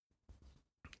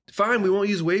 Fine, we won't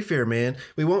use Wayfair, man.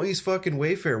 We won't use fucking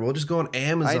Wayfair. We'll just go on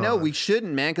Amazon. I know we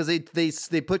shouldn't, man, because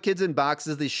they put kids in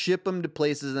boxes, they ship them to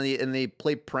places, and they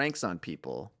play pranks on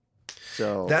people.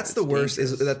 So that's the worst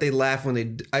is that they laugh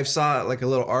when I saw like a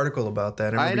little article about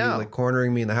that. I remember you like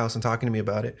cornering me in the house and talking to me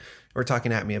about it, or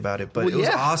talking at me about it. But it was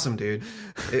awesome, dude.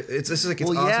 It's awesome that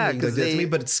you guys did it to me,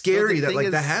 but it's scary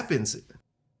that that happens.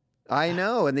 I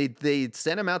know, and they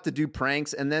send them out to do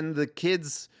pranks, and then the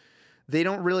kids, they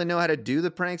don't really know how to do the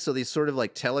pranks, so they sort of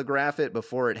like telegraph it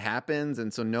before it happens,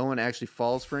 and so no one actually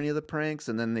falls for any of the pranks,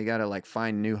 and then they got to like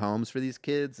find new homes for these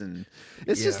kids, and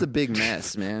it's just a big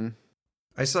mess, man.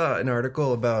 I saw an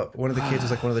article about one of the kids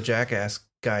was like one of the Jackass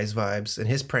guys vibes, and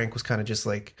his prank was kind of just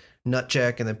like nut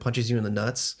check and then punches you in the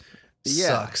nuts.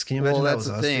 Sucks. Can you imagine? Well, that's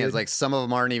the thing. Is like some of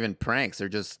them aren't even pranks; they're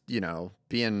just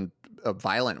being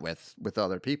violent with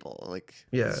other people, like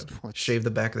shave the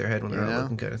back of their head when they're not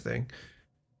looking, kind of thing.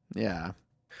 Yeah,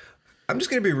 I'm just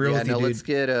gonna be real with you, dude. Let's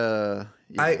get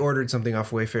I ordered something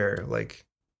off Wayfair. Like,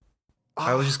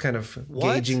 I was just kind of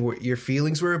gauging what your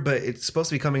feelings were, but it's supposed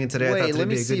to be coming in today. I thought it'd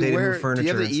be a good day to move furniture. Do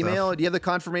you have the email? Stuff. Do you have the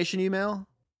confirmation email?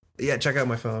 Yeah, check out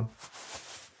my phone.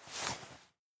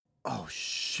 Oh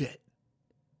shit!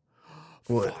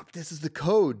 What? Fuck! This is the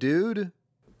code, dude.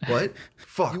 What?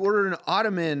 Fuck! You ordered an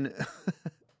ottoman,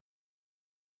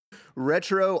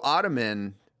 retro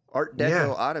ottoman, Art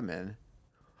Deco ottoman.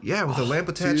 Yeah, with a lamp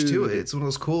attached to it. It's one of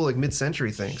those cool, like,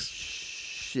 mid-century things.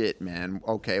 Shit, man.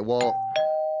 Okay, well...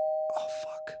 Oh,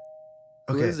 fuck.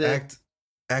 Okay, who is it?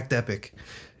 Act epic.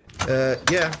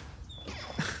 Yeah.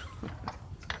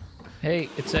 Hey,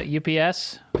 it's at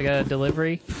UPS. We got a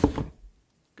delivery.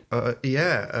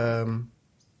 Yeah.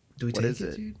 Do we what take is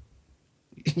it? Dude?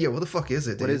 Yeah, what the fuck is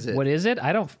it, dude? What is it? What is it?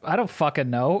 I don't fucking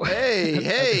know. Hey, dude.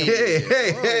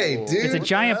 It's a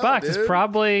giant box. Dude? It's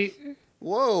probably...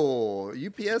 Whoa,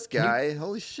 UPS guy.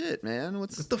 Holy shit, man.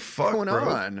 What the fuck going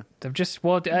on? I'm just...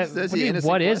 Well,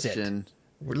 what is it?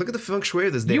 Look at the feng shui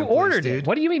of this damn You ordered place, it. dude.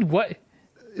 What do you mean, what?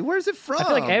 Where's it from? I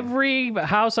feel like every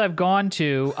house I've gone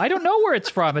to, I don't know where it's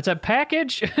from. It's a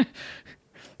package.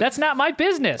 That's not my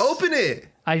business. Open it.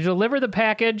 I deliver the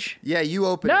package. Yeah, you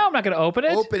open it. No, I'm not going to open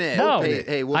it. Open it. No.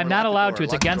 Hey, I'm not allowed to.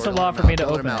 It's against the law for me to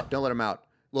open it. Don't let him out.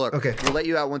 Look, okay. We'll let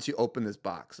you out once you open this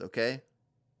box, okay?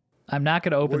 I'm not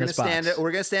going to open this box.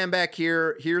 We're going to stand back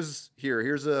here. Here's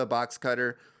a box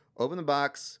cutter. Open the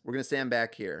box. We're going to stand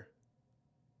back here.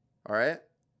 All right?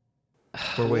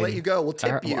 We'll let you go. We'll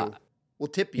tip you. We'll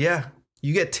tip you. Yeah.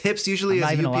 You get tips usually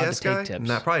as a UPS guy? Tips.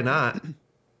 Nah, probably not.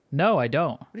 No, I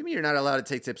don't. What do you mean you're not allowed to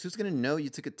take tips? Who's going to know you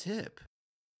took a tip?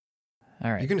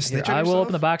 All right. You're going to snitch on I will yourself?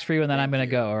 open the box for you, and then I'm going to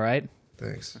go, all right?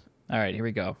 Thanks. All right, here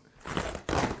we go.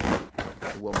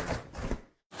 Woman.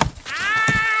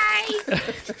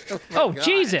 Oh,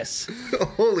 Jesus.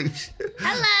 Holy shit.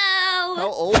 Hello.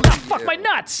 How old are you? Fuck my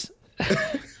nuts.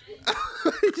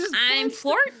 I'm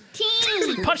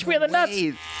 14. Punch me in the nuts.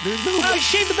 Wait, I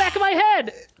shaved the back of my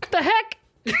head. What the heck?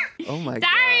 Oh my Sorry, god!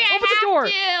 I Open the door.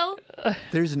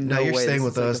 There's no you're way staying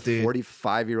this with is us, like dude.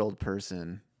 45-year-old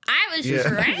person. I was Yeah.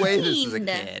 trained. No way this is a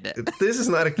kid. This is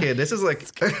not a kid. This is like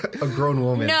a grown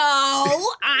woman.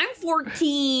 No, I'm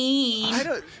 14.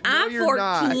 I'm you're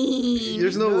 14.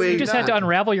 There's no way. You just had to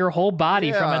unravel your whole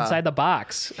body from Yeah. inside the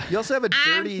box. You also have a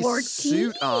I'm dirty 14.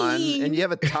 suit on, and you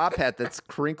have a top hat that's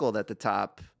crinkled at the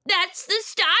top. That's the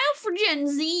style for Gen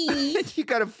Z. You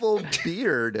got a full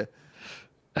beard.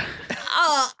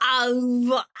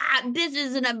 This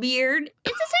isn't a beard.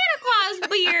 It's a Santa Claus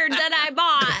beard that I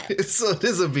bought. So it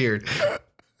is a beard.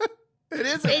 It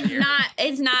is.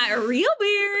 It's not a real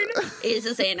beard. It's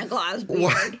a Santa Claus beard.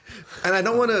 What? And I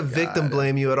don't want to victim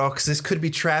blame you at all because this could be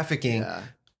trafficking. Yeah.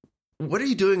 What are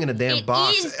you doing in a damn It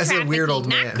box is as a weird old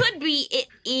trafficking. man? That could be. It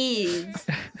is.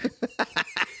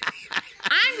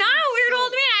 I'm not a weird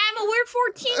old man. I'm a weird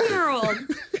 14-year-old.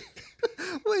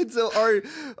 Wait, so are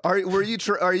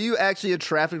you actually a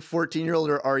trafficked 14-year-old,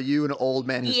 or are you an old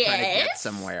man who's trying to get Yes.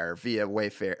 somewhere via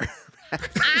Wayfair?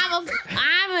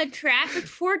 I'm a trafficked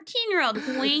 14-year-old.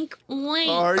 Wink, wink.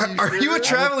 Are you a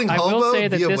traveling I hobo will say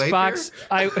that via this Wayfair? box.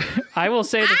 I will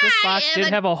say that this box am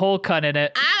did have a whole cut in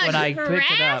it when I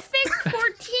picked it up. Trafficked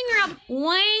 14-year-old.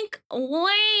 Wink,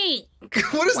 wink.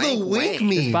 What does Wank, the wink wank.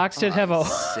 mean? Box did have a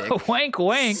sick. wank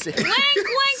wank. Sick. Wink,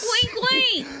 wink, wink,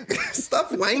 wink.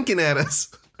 Stop wanking at us.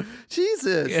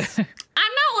 Jesus. I'm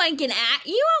not winking at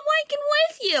you. I'm winking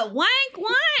with you. Wank,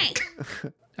 wank.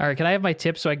 All right, can I have my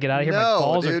tip so I can get out of here? No, My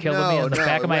balls are dude, killing me, and the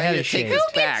back of my head is Take shaved. this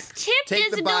Who back. gets tipped Take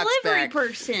as the a box delivery back.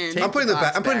 person? Take I'm putting the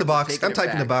box I'm putting the back. box. Taking I'm it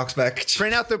typing back. the box back.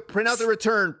 Print out the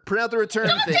return. Print out the return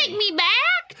Don't thing. take me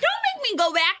back. Don't make me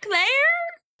go back there.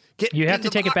 You have to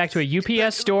take it back to a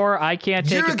UPS store. I can't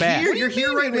take it back. You're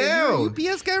here right now. You're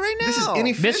a UPS guy right now. This is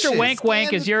inefficient. Mr. Wank Wank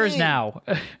Scan is the yours thing. now.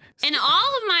 In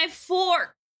all of my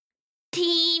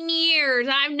 14 years,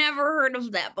 I've never heard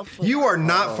of that before. You are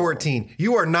not 14.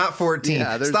 You are not 14.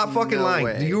 Yeah, there's Stop fucking no lying.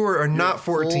 way. You are not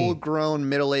 14. Full-grown,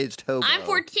 middle-aged hobo. I'm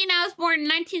 14. I was born in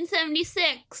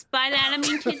 1976. By that, I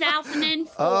mean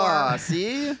 2004. Ah,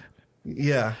 see?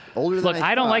 Yeah. Older than Look,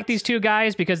 I don't like these two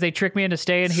guys because they tricked me into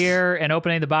staying here and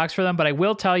opening the box for them. But I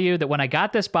will tell you that when I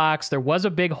got this box, there was a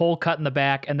big hole cut in the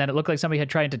back, and then it looked like somebody had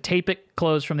tried to tape it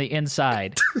closed from the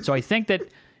inside. So I think that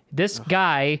this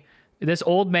guy, this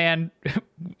old man,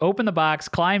 opened the box,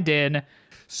 climbed in,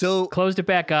 closed it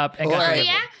back up, and got Oh, rid of it.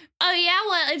 yeah? Oh, yeah?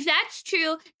 Well, if that's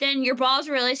true, then your balls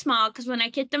are really small, because when I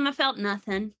kicked them, I felt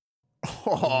nothing.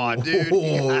 Oh, dude.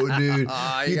 Oh, dude. You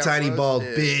got tiny bald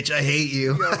roasted. bitch. I hate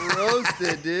you. You got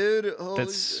roasted, dude. Holy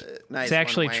That's shit. Nice it's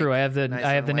actually one, true. Wank. I have the Nice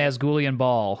I have the one, Wank. Nazgulian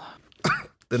ball.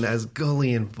 The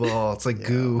Nazgulian ball. It's like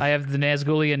goo. I have the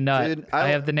Nazgulian nut. Dude, I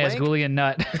have the Nazgulian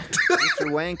nut. Mr.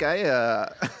 Wank,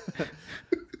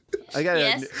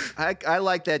 I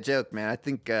like that joke, man. I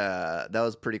think that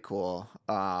was pretty cool.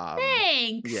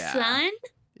 Thanks, son.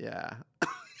 Yeah.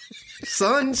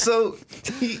 Son, so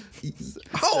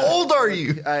how old are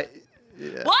you? What?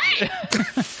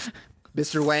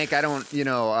 Mr. Wank, I don't,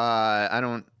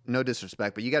 no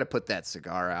disrespect, but you got to put that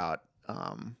cigar out.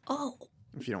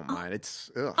 If you don't mind. It's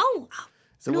So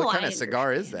what kind of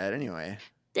cigar is that anyway?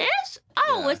 This?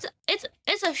 It's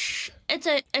a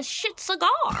shit cigar.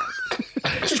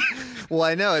 Well,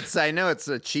 I know it's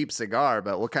a cheap cigar,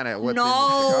 but what's in the cigar?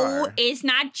 No, it's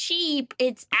not cheap.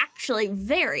 It's actually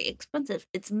very expensive.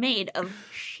 It's made of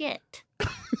shit.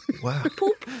 Wow.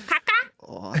 Poop, caca.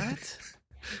 What?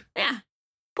 Yeah.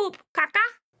 Poop, caca.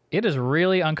 It is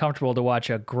really uncomfortable to watch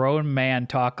a grown man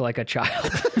talk like a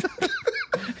child.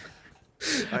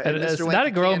 It's not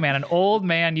a grown man, an old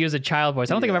man use a child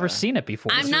voice. I don't think I've ever seen it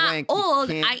before. I'm not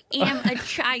old. I am a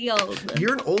child.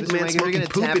 You're an old man smoking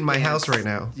poop in my house right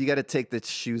now. You got to take the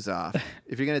shoes off.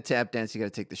 If you're going to tap dance, you got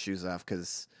to take the shoes off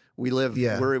because we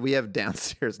have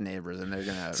downstairs neighbors and they're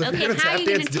going to... So you're going to tap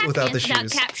dance without the shoes? Without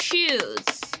tap shoes?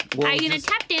 Well, how are you going to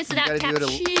tap dance without tap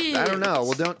shoes? I don't know.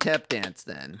 Well, don't tap dance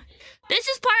then. This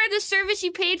is part of the service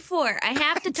you paid for. I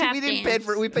have to tap dance. We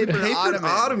paid for an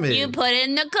ottoman. You put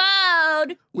in the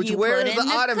code. Where is the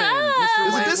ottoman?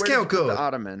 There's a discount code. The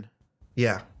ottoman.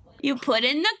 Yeah. You put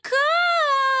in the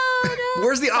code.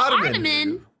 Where's the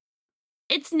ottoman?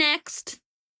 It's next.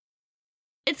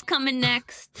 It's coming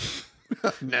next.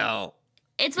 No.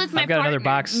 It's with my I've got partner. another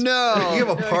box. No. You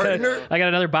have a partner? I got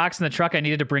another box in the truck I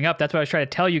needed to bring up. That's what I was trying to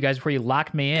tell you guys before you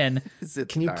locked me in.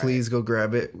 Can you please go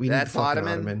grab it? We That's need the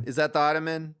ottoman. Is that the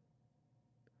ottoman?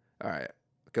 All right.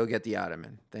 Go get the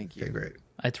ottoman. Thank you. Okay, great.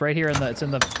 It's right here it's in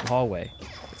the hallway.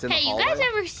 Hey, you guys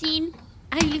ever seen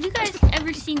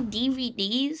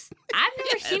DVDs? I've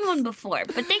never seen one before,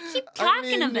 but they keep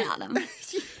talking about them.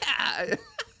 Yeah.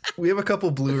 We have a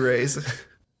couple Blu-rays.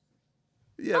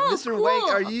 Yeah, Mr. Cool.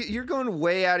 Wank, you're going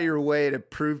way out of your way to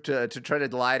prove to try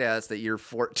to lie to us that you're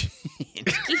 14.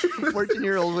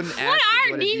 14-year-old wouldn't ask.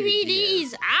 What are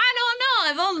DVDs? I don't know.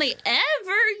 I've only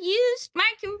ever used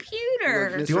my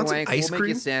computer. Look, do you want Wank, some ice we'll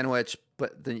cream? Make a sandwich,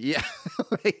 but then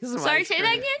Sorry, say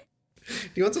that again?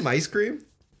 Do you want some ice cream?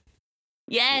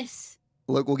 Yes.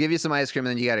 Look, we'll give you some ice cream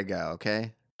and then you got to go,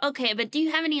 okay? Okay, but do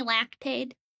you have any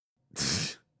Lactaid?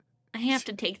 I have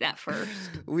to take that first.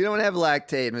 We don't have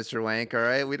Lactaid, Mr. Wank, all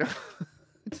right? We don't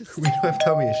We don't have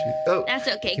tummy issues. Oh, that's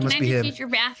okay. Can I just use your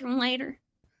bathroom later?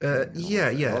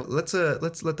 Yeah. Let's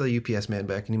let the UPS man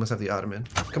back, and he must have the ottoman.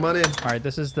 Come on in. All right,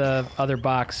 this is the other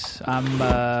box.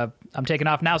 I'm taking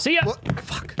off now. See ya. What?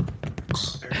 Fuck.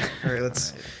 All right,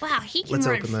 let's. Wow, he can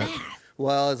run open that. fast.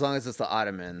 Well, as long as it's the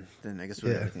ottoman, then I guess we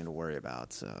have anything to worry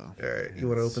about. So. All right, you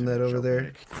want to open that over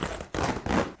there?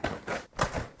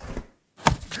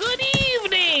 Good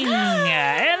evening,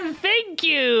 and thank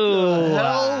you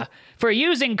for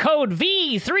using code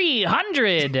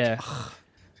V300.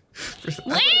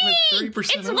 Wait!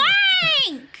 It's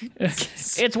Wank!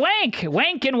 It's Wank!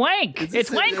 Wank and Wank! It's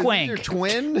Wank Wank! Your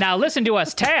twin? Now listen to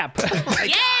us tap.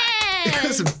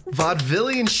 Yes! Some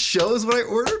vaudevillian shows what I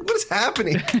ordered? What is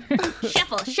happening?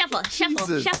 Shuffle.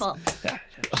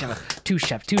 Two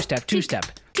step. You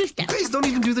guys don't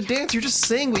even do the dance. You're just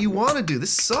saying what you want to do.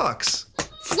 This sucks.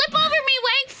 Flip over me,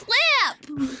 Wank, flip!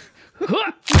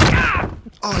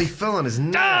 Oh, he fell on his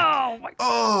neck. Oh my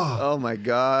Oh my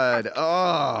God.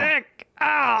 Oh. neck! Wank.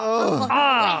 Oh,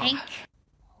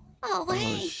 Oh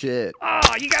Wank. shit.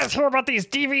 Oh, you guys hear about these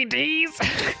DVDs?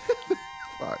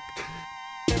 Fuck.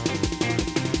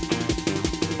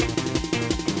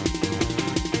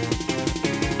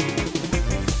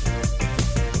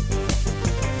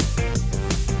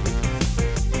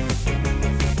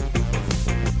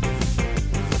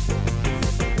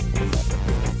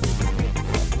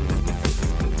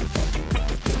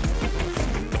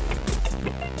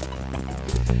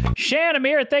 Shan,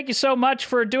 Amir, thank you so much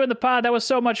for doing the pod. That was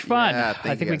so much fun. Yeah,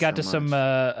 I think we got to some.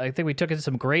 I think we took it to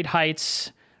some great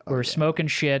heights. We were smoking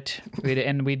shit,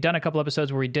 we'd done a couple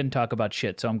episodes where we didn't talk about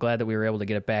shit. So I'm glad that we were able to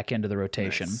get it back into the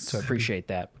rotation. Nice. So I appreciate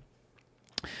that.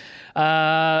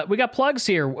 We got plugs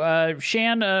here.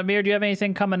 Shan, Amir, do you have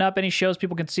anything coming up? Any shows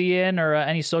people can see in, or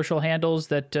any social handles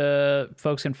that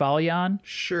folks can follow you on?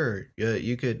 Sure.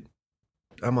 You could.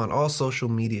 I'm on all social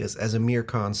medias as Amir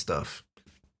Khan stuff.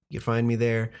 You find me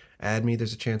there, add me.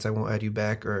 There's a chance I won't add you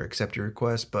back or accept your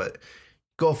request, but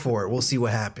go for it. We'll see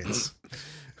what happens.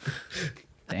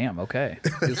 Damn, okay.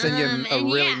 He'll send you a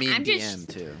really mean DM,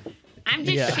 too. I'm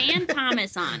just Shan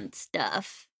Thomas on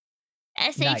stuff.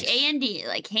 SHAND,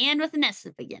 like hand with an S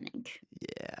at the beginning.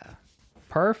 Yeah.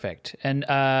 Perfect. And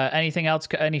anything else?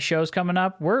 Any shows coming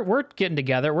up? We're getting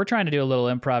together. We're trying to do a little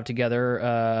improv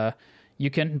together. You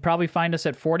can probably find us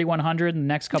at 4100 in the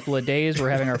next couple of days.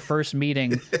 We're having our first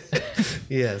meeting.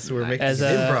 Yes, we're making an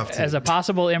improv team. As a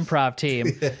possible improv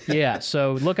team. Yeah,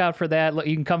 so look out for that.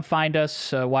 You can come find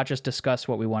us, watch us discuss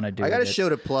what we want to do. I got a show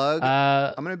to plug.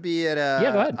 I'm going to be at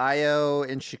go ahead. IO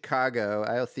in Chicago,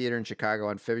 IO Theater in Chicago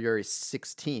on February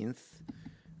 16th.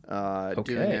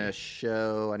 Doing a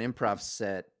show, an improv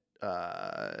set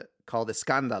called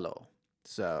Escándalo.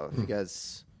 So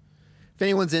if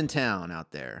anyone's in town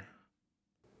out there.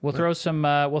 We'll throw some.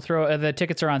 We'll throw the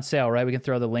tickets are on sale, right? We can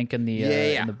throw the link in the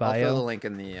in the bio. I'll throw the link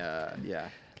in the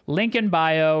link in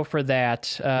bio for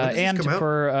that, and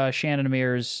for Shannon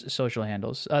Amir's social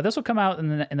handles. This will come out in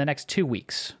the next 2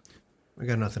 weeks. We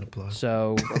got nothing to plug.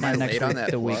 So not next week,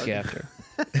 the week after.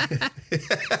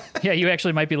 Yeah, you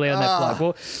actually might be late on that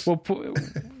plug.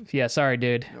 Yeah, sorry,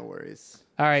 dude. No worries.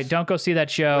 All right, don't go see that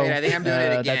show. Wait, I think I'm doing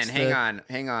it again.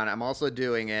 Hang on. I'm also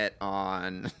doing it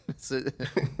on.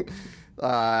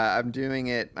 I'm doing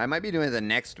it. I might be doing it the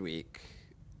next week.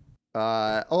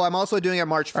 I'm also doing it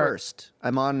March 1st.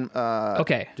 I'm on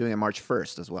doing it March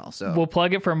 1st as well. So we'll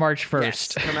plug it for March 1st.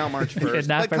 Yes, come out March 1st.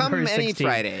 But come February any 16th.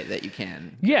 Friday that you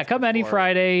can. Yeah, come any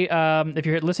Friday. If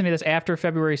you're listening to this after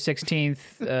February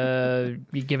 16th,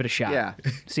 you give it a shot. Yeah.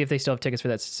 See if they still have tickets for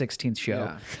that 16th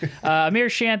show. Yeah. Amir,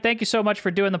 Shan, thank you so much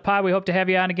for doing the pod. We hope to have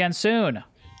you on again soon.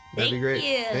 That'd be great.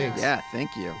 You. Thanks. Yeah,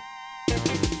 thank you.